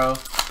game, bro.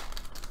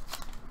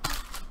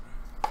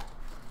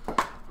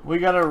 We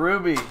got a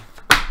Ruby.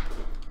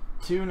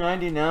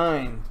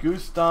 $2.99,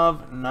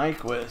 Gustav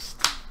Nyquist.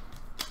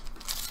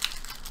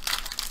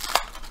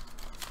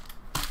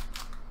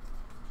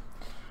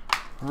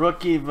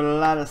 Rookie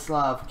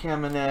Vladislav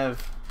Kamenev.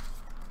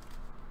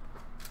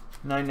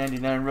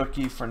 $9.99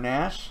 rookie for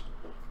Nash.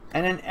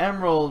 And an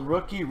Emerald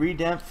rookie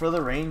redemp for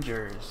the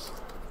Rangers.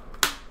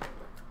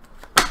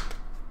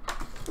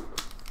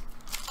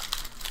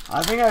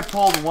 I think I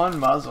pulled one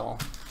muzzle.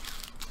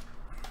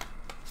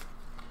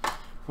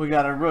 We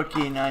got a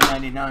rookie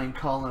 $9.99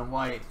 Colin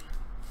White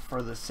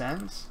for the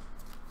Sens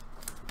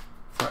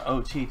for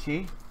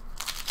OTT.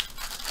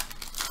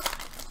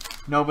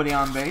 Nobody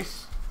on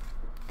base.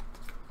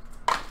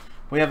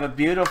 We have a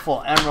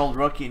beautiful Emerald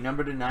rookie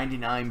number to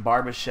 99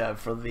 Barbashev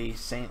for the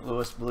St.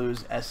 Louis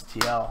Blues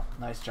STL.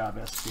 Nice job,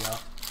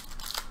 STL.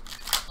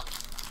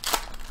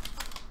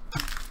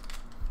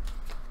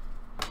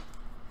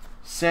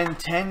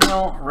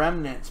 Centennial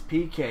Remnants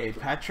PK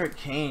Patrick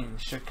Kane,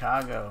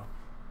 Chicago.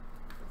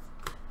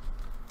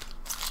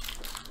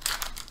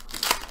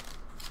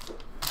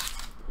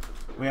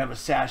 We have a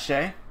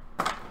sachet.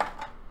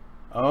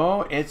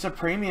 Oh, it's a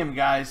premium,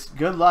 guys.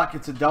 Good luck.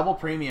 It's a double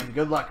premium.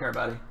 Good luck,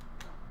 everybody.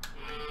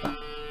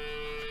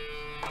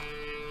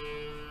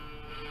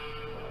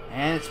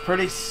 And it's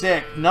pretty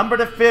sick. Number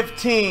to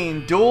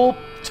 15. Dual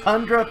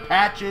Tundra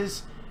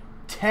patches.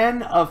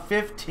 10 of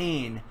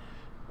 15.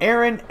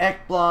 Aaron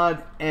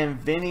Ekblad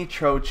and Vinny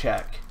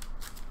Trocheck.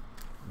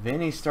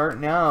 Vinny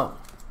starting out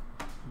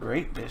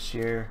great this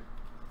year.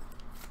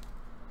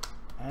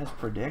 As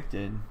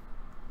predicted.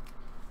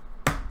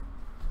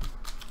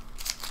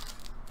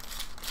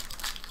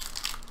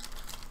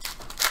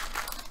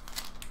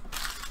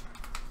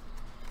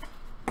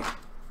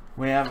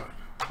 We have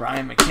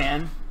Brian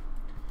McCann.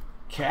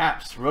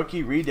 Caps,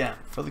 rookie redemp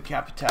for the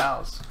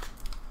Capitals.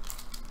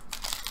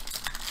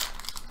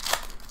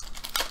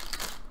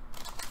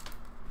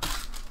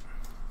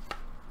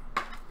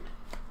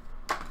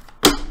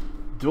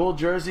 Dual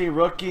jersey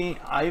rookie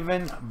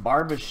Ivan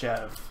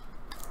Barbashev.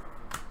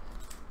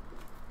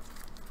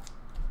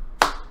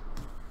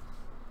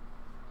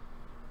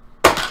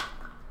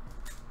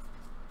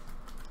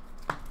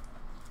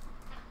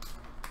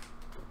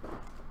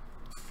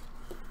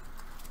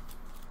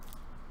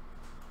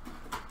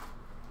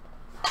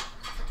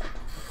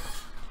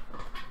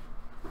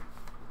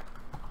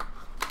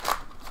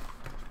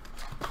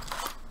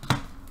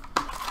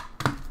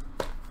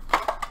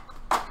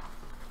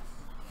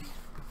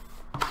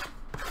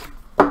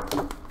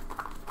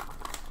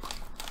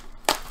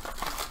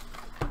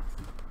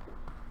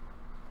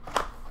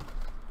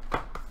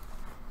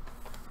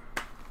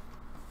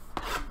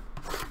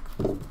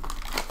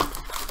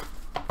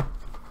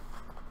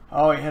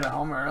 hit a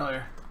homer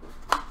earlier.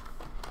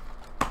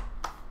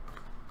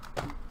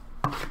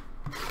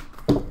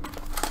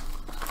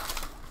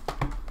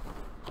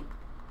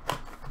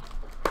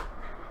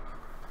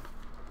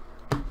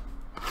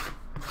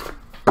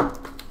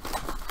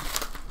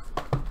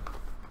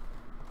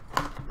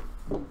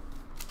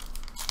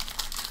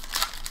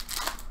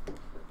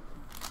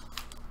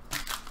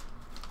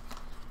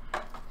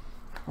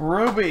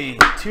 Ruby,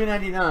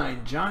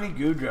 $2.99, Johnny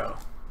Gaudreau.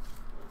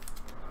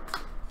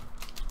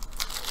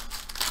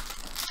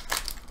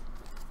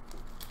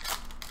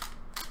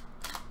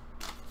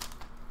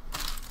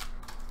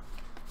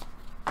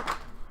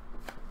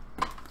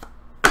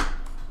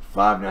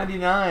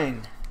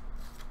 $5.99,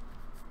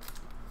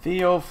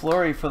 Theo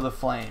Fleury for the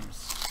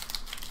Flames.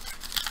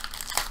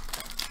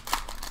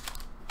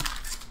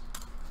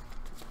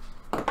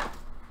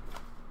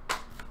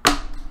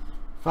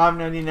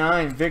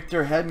 $5.99,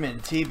 Victor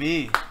Hedman,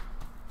 TB.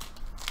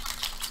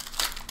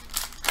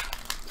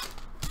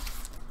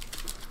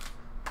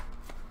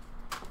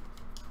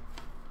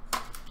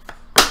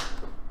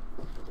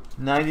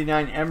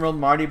 $99 Emerald,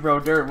 Marty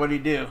Brodeur. What'd he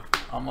do?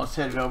 Almost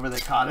hit it over. They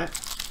caught it.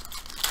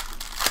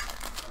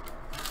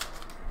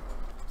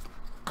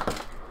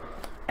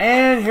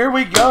 And here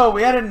we go.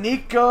 We had a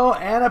Nico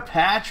and a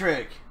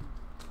Patrick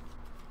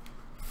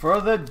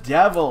for the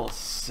Devils.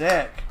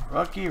 Sick.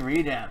 Rookie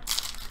redemption.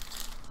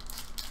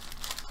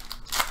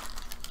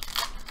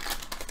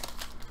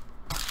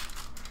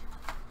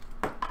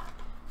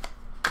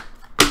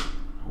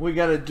 We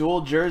got a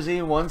dual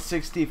jersey,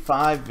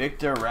 165,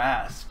 Victor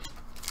Rask.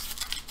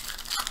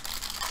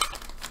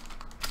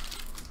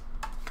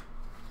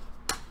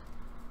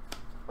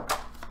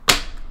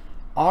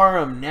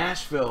 Aram,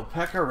 Nashville,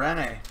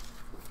 Pecorine.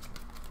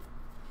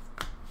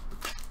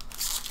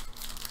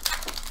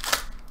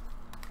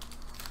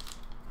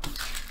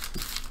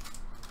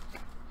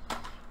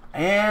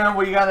 And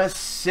we got a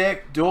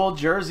sick dual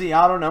jersey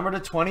auto number to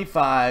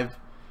 25,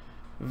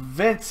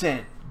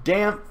 Vincent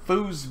Damp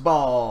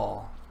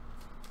Foosball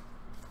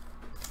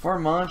for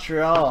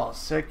Montreal.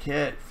 Sick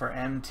hit for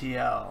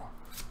MTL.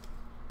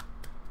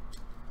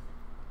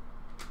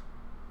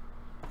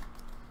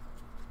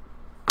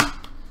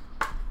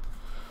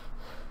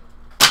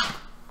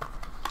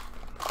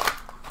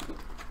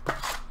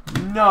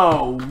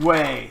 No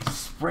way,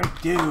 Spring,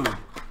 dude.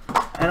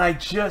 And I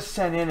just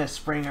sent in a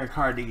Springer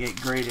card to get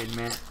graded,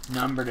 man.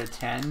 Number to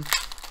 10.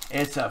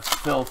 It's a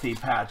filthy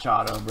patch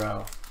auto,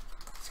 bro.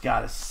 It's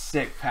got a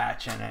sick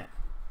patch in it.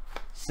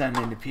 Send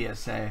into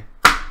PSA.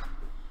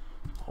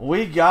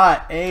 We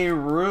got a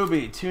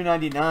Ruby,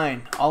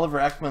 $2.99, Oliver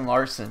Ekman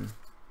Larson.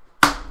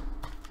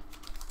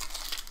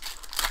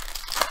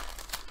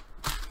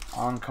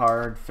 On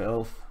card,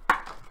 filth.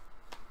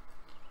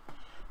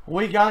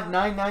 We got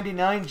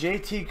 $9.99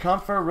 JT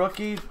Comfort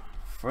rookie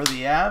for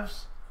the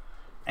Avs.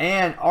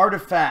 And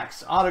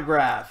Artifacts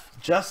autograph,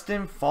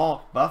 Justin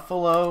Falk,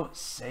 Buffalo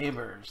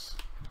Sabres.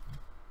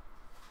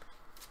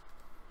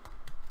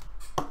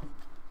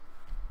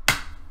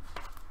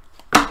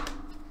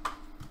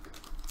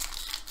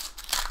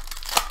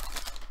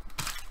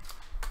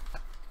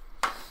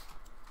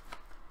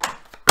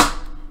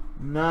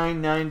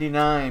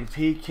 $9.99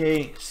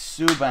 PK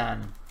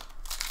Subban.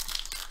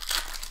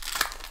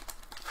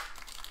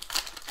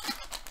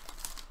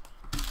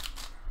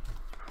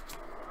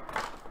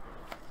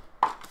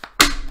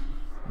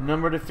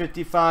 Number to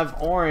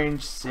 55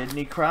 orange,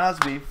 Sidney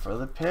Crosby for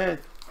the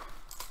Pit.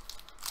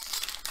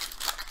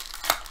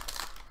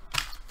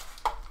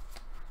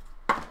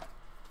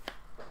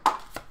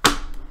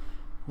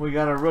 We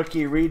got a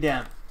rookie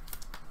redemp,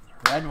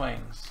 Red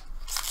Wings.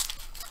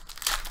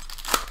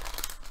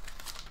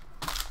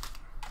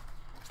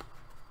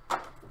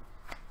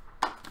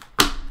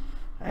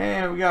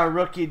 And we got a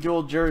rookie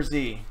dual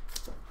jersey,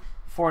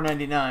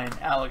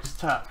 $4.99, Alex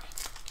Tuck.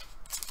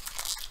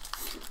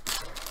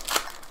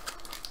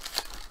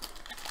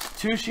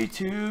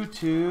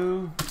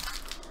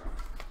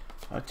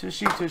 A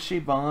Tushy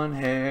Bond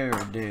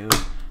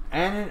hairdo.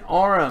 And an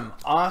Aurum,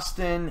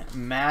 Austin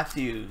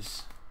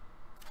Matthews.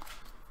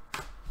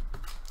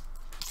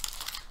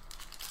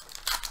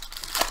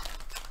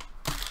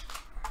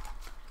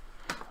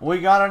 We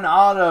got an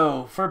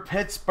auto for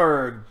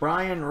Pittsburgh,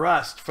 Brian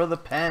Rust for the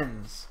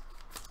Pens.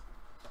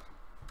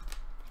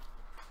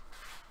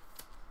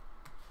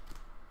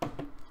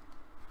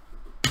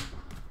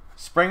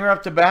 Springer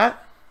up to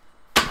bat.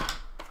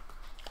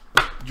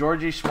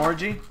 Georgie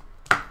Schmorgy.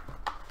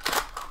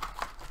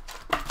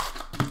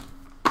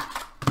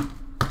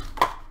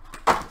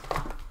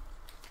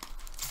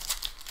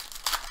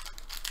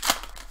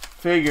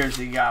 Figures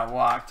he got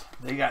walked.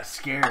 They got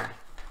scared.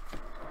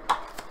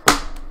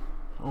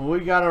 We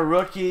got a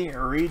rookie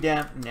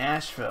redemp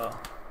Nashville.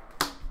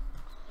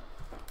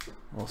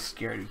 Little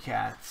scaredy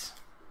cats.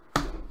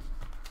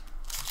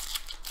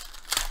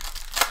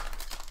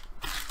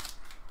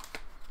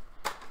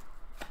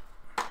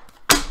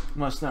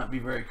 Must not be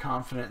very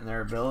confident in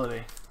their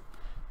ability.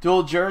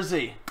 Dual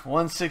jersey,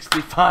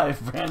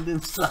 165,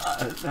 Brandon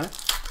Saad.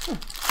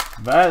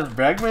 But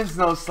Bregman's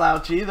no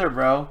slouch either,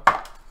 bro.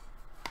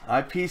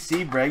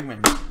 IPC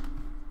Bregman.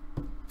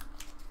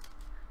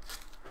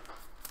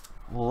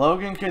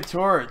 Logan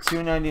Couture at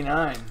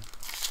 $2.99.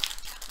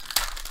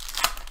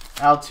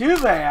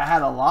 Altuve I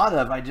had a lot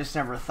of. I just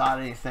never thought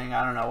anything.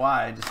 I don't know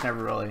why. I just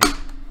never really.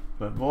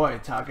 But boy,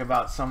 talk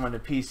about someone to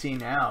PC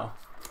now.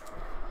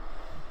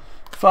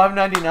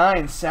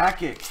 $5.99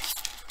 Sakic.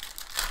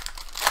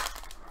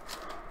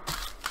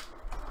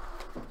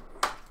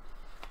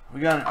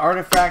 We got an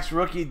Artifacts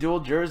rookie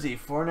dual jersey,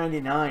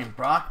 $4.99.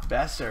 Brock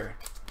Besser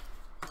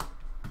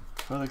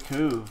for the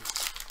Couve.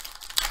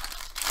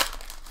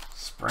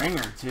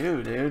 Springer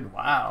too, dude.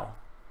 Wow.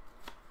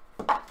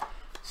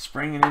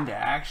 Springing into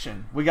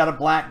action. We got a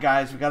black,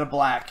 guys. We got a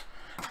black.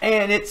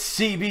 And it's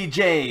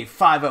CBJ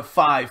 5 of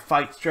 5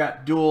 Fight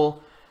Strap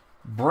Duel.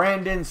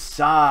 Brandon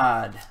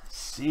Saad.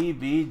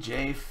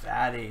 CBJ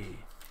Fatty.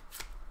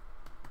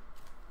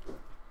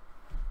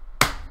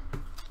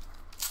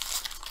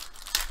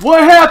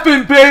 What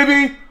happened,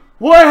 baby?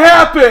 What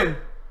happened?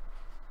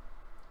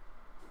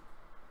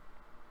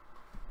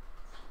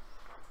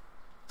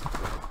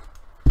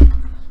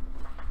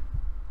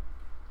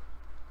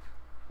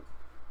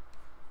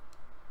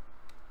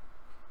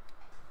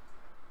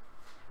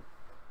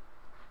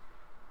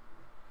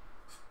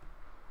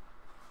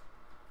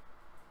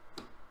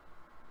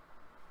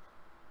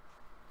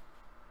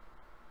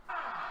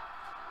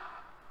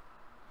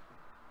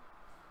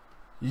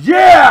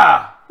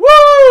 Yeah!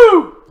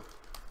 Woo!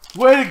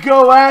 Way to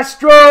go,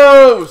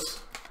 Astros!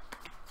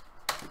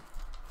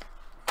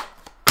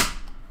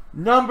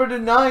 Number to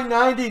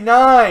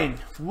 999,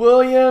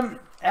 William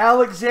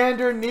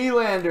Alexander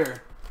Nylander.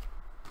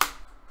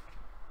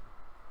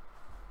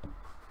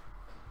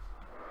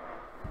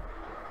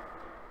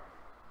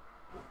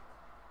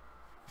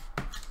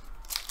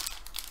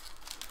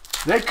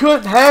 They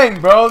couldn't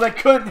hang, bro. They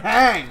couldn't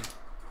hang.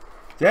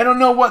 They don't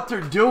know what they're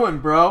doing,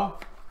 bro.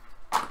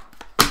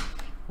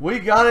 We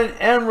got an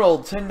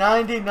Emerald to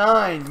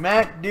 99,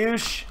 Matt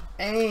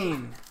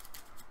Duchene.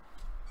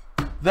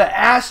 The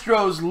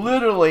Astros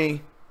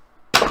literally,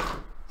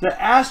 the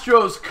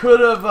Astros could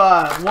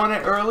have won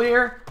it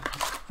earlier.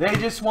 They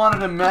just wanted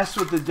to mess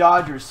with the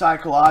Dodgers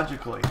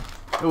psychologically.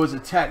 It was a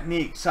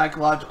technique,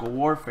 psychological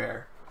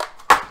warfare.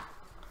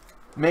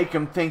 Make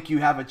them think you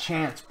have a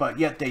chance, but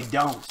yet they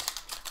don't.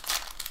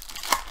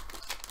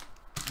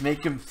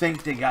 Make them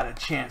think they got a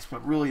chance,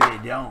 but really they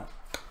don't.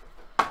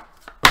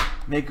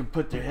 Make them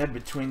put their head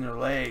between their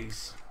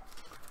legs.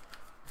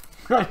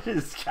 I'm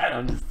just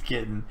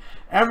kidding.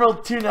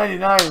 Emerald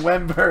 299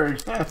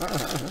 Wenberg.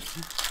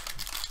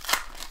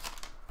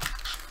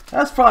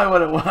 That's probably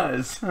what it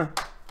was.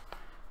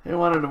 They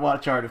wanted to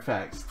watch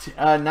Artifacts.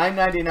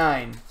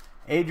 $9.99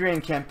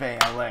 Adrian Kempe,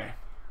 LA.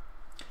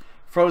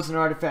 Frozen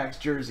Artifacts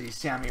jersey,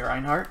 Sammy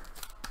Reinhart.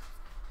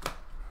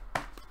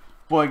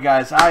 Boy,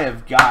 guys, I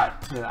have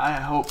got to.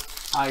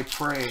 I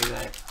pray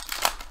that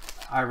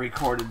I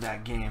recorded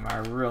that game. I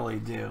really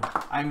do.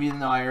 Even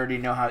though I already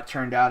know how it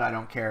turned out, I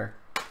don't care.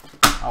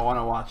 I want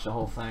to watch the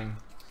whole thing.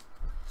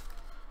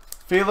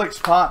 Felix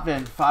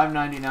Potvin,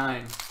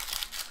 $5.99.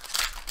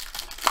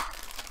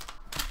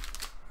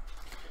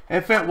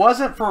 If it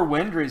wasn't for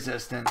wind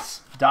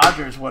resistance,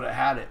 Dodgers would have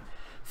had it.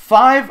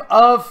 5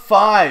 of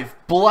 5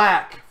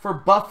 black for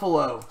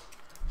Buffalo.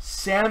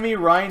 Sammy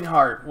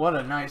Reinhart. What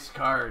a nice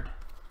card.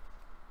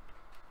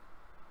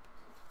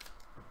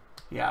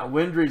 Yeah,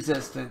 wind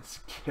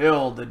resistance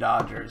killed the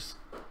Dodgers.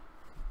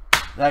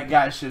 That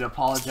guy should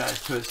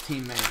apologize to his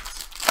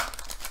teammates.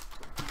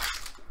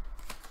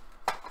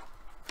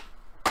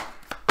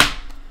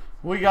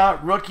 We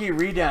got rookie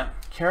Redemp,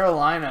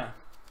 Carolina.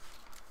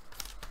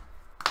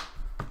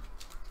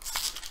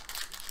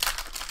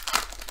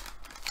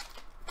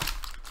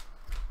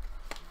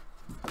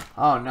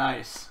 Oh,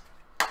 nice.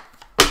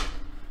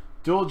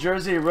 Dual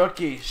jersey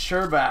rookie,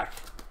 Sherbak,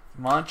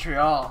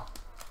 Montreal.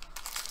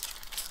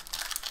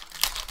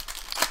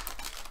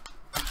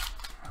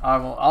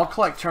 I'll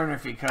collect Turner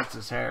if he cuts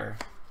his hair.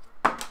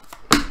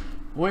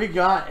 We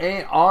got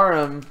a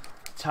Aram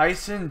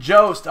Tyson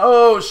Jost.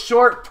 Oh,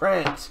 short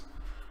print.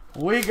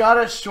 We got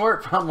a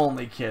short. I'm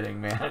only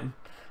kidding, man.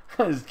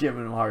 I was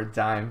giving him a hard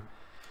time.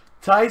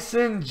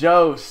 Tyson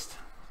Jost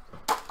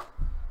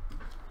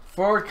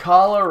for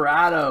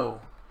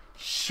Colorado.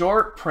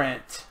 Short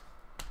print.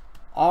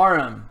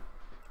 Aram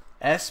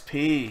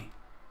SP.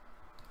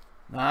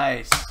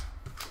 Nice.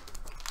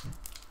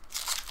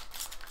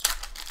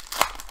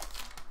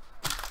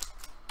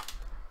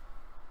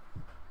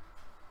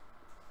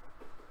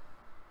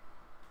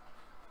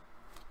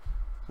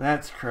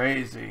 That's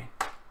crazy.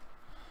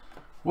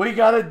 We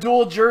got a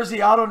dual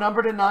jersey auto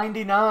number to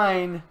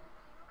 99.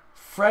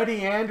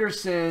 Freddie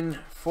Anderson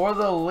for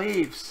the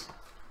Leafs.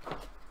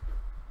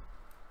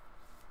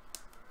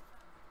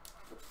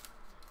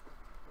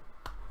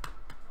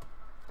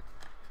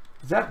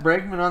 Is that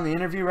Bregman on the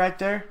interview right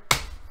there?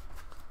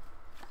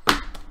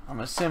 I'm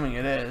assuming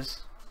it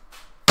is.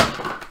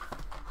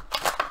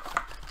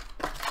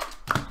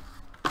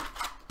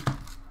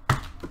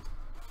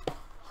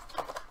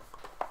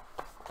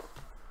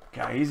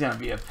 God, he's gonna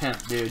be a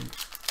pimp, dude.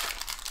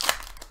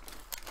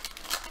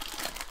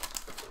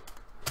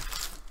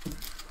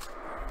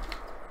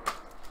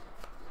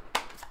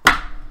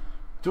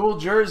 Dual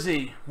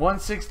jersey,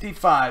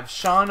 165.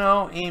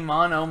 Shawno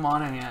Imano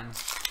Monahan.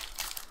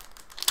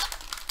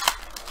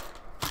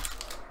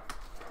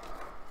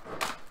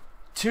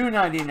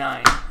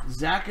 $2.99.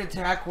 Zach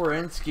Attack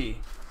Werenski.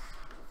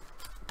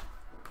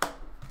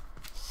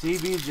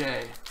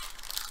 CBJ.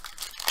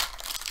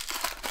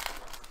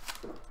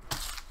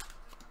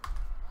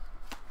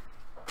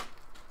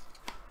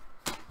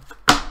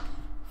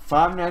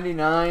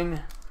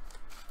 $5.99.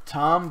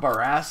 Tom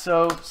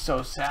Barrasso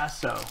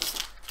Sosasso.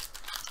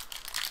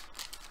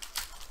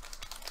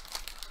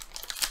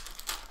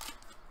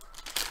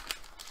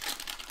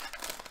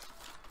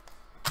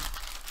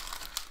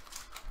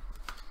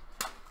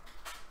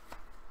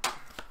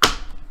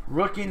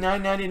 Rookie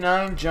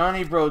 $9.99,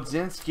 Johnny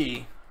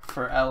Brodzinski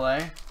for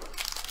LA.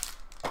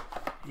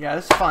 Yeah,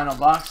 this is final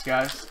box,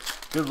 guys.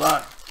 Good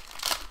luck.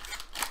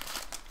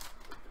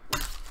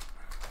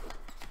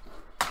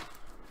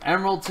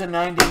 Emerald to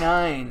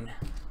 99.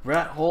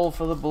 Brett Hull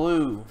for the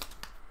blue.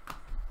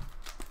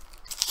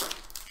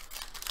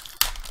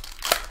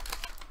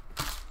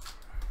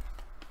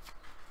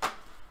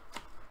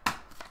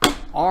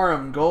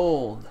 Aram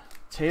Gold.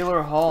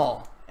 Taylor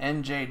Hall.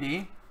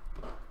 NJD.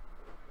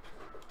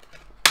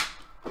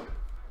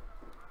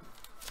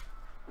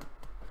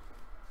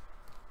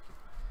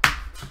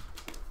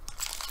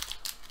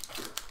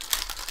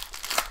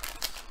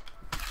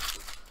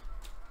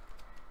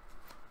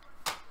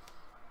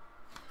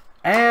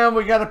 And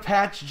we got a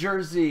patch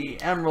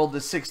jersey, Emerald to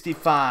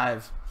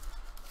 65.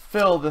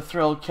 Phil the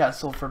Thrill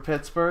Kessel for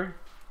Pittsburgh.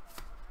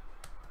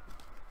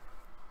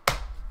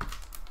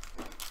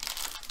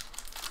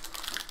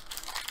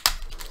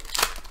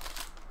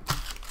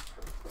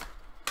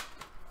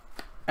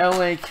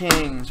 LA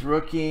Kings,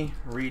 rookie,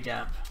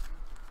 Redemp.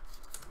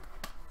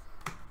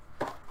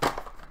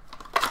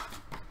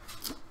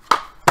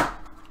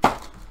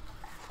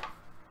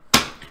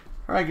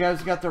 Alright guys,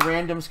 we got the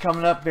randoms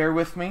coming up, bear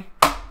with me.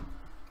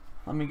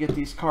 Let me get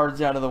these cards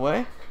out of the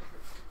way.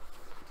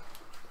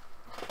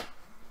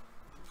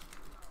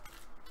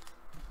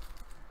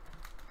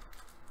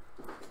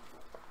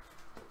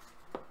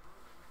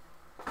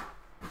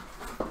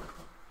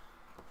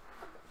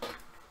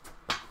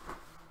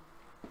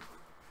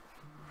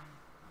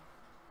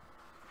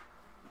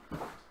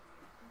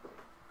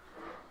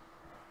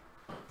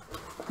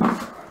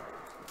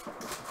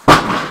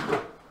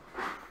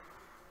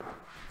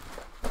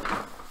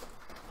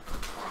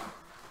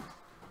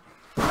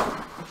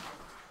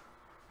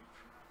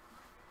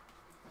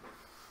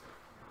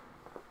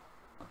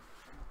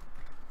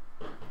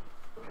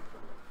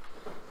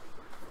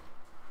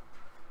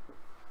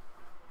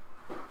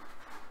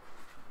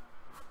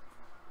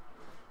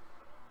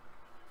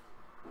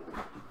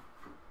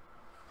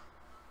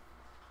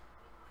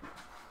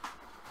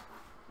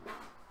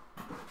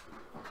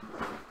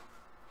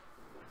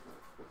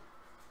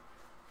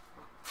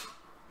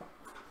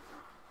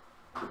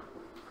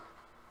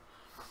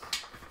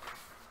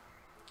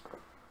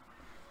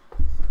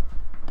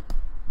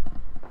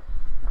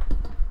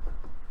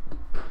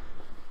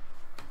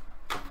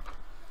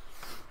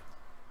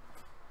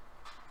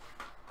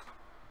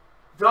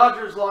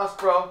 Dodgers lost,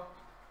 bro.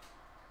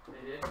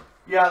 They did?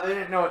 Yeah, they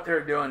didn't know what they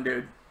were doing,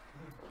 dude.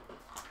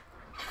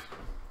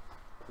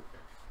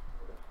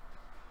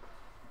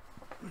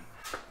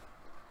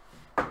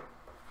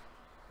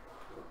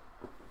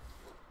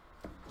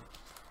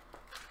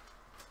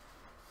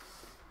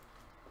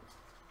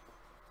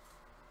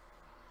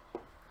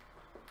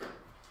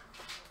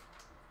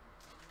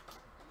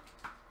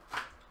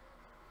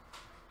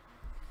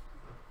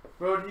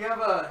 Bro, do you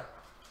have a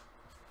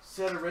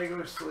set of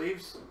regular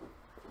sleeves?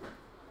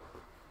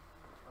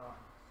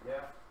 Yeah.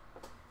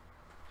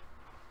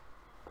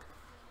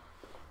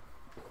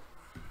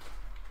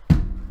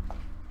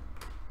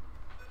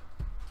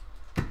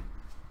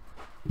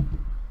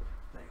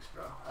 Thanks,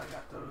 bro. I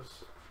got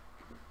those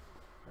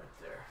right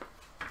there.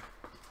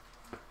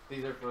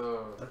 These are for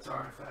the... That's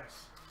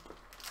artifacts.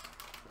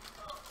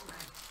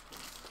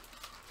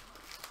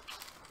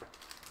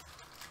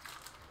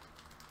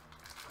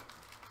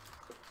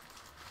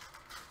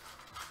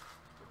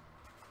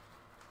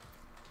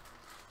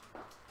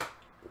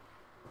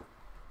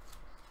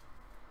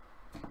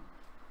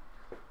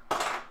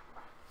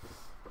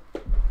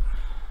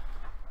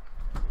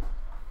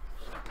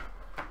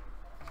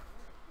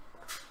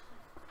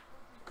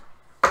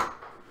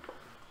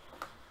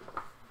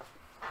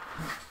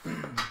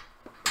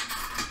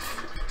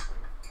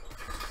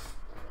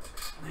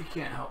 They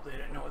can't help, they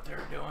didn't know what they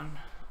were doing.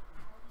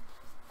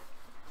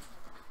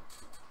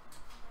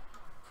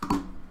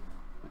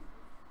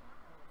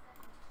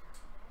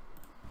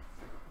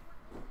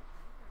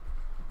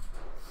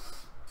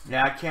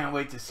 Yeah, I can't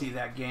wait to see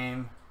that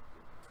game.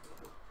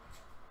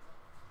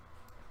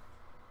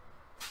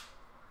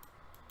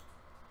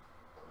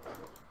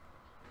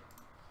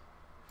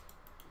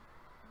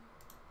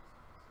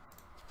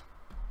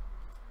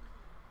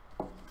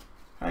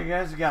 Alright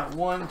guys, we got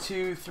 1,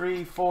 2,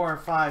 3, 4,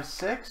 5,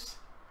 6,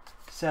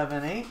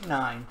 7, 8,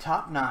 9.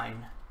 Top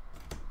 9.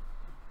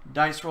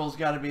 Dice roll's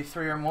got to be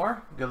 3 or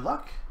more. Good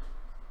luck.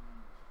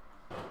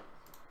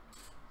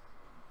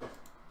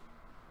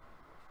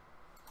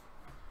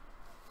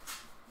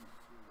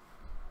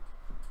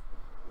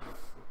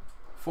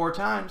 4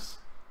 times.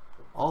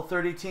 All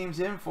 30 teams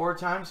in 4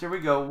 times. Here we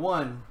go.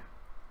 1,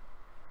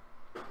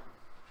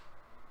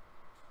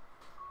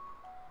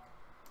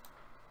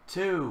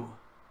 2,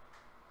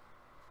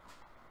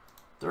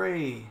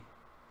 3,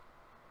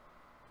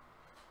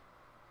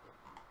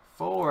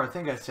 4. I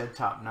think I said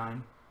top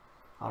 9.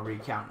 I'll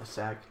recount in a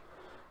sec.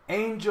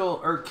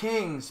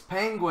 Kings,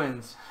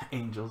 Penguins,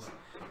 Angels,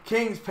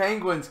 Kings,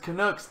 Penguins,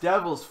 Canucks,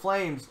 Devils,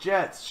 Flames,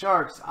 Jets,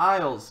 Sharks,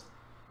 Isles,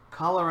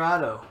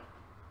 Colorado.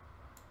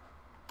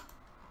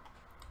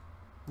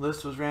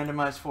 List was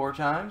randomized 4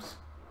 times.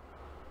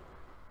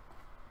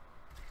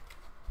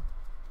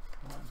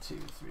 1, 2,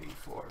 3,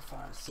 4,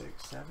 5,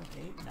 6, 7,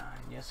 8, 9.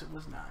 Yes, it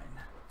was 9.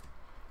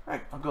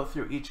 Alright, I'll go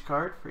through each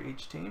card for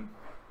each team.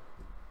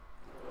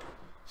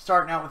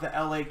 Starting out with the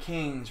LA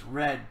Kings,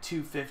 red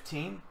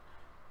 215.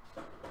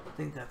 I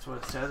think that's what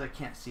it says. I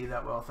can't see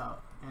that well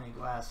without any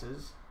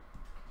glasses.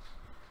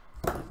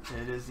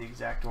 It is the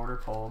exact order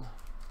pulled.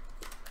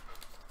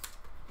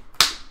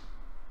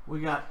 We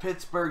got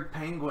Pittsburgh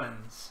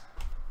Penguins,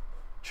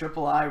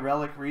 Triple I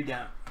Relic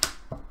Redemp.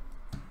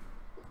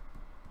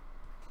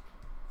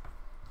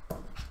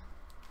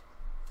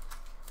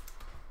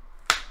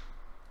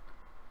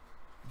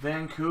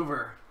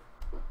 Vancouver,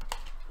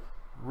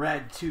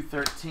 red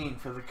 213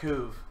 for the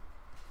Couve.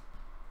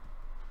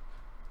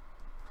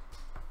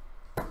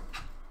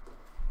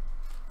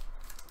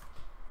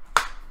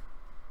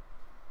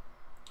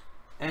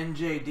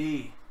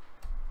 NJD,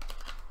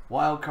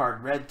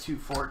 wildcard, red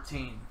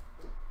 214.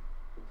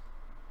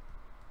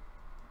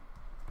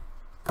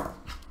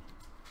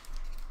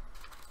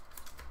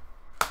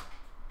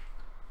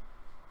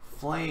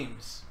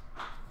 Flames,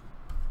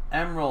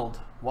 Emerald,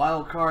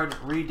 wildcard,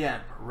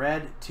 redemp,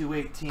 red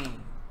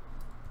 218.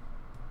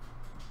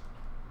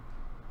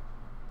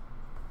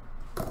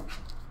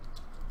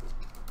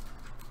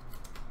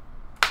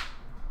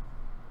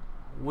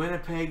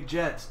 Winnipeg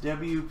Jets,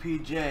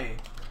 WPJ,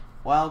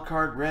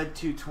 wildcard, red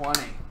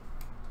 220.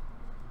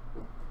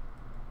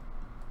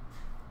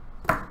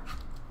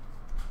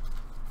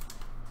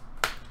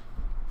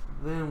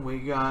 Then we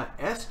got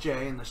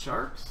SJ in the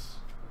Sharks.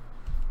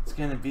 It's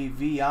going to be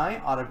VI,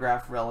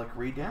 autograph relic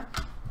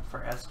redemp for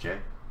SJ.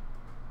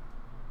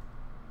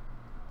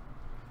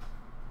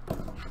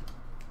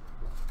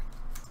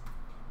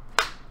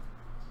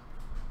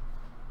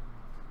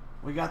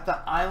 We got the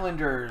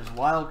Islanders,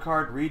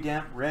 wildcard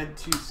redemp, red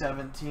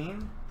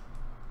 217.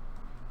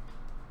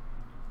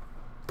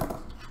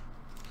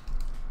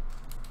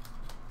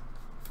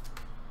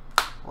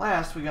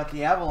 Last, we got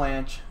the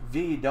Avalanche,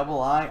 VII,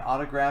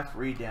 autograph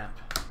redemp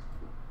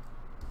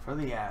for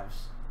the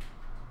Avs.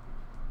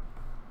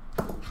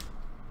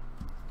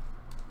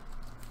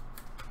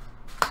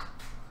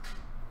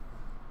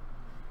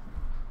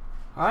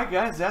 Alright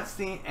guys, that's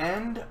the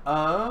end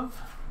of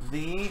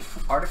the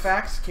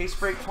Artifacts Case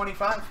Break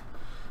 25.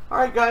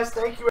 Alright guys,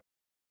 thank you.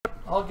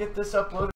 I'll get this uploaded.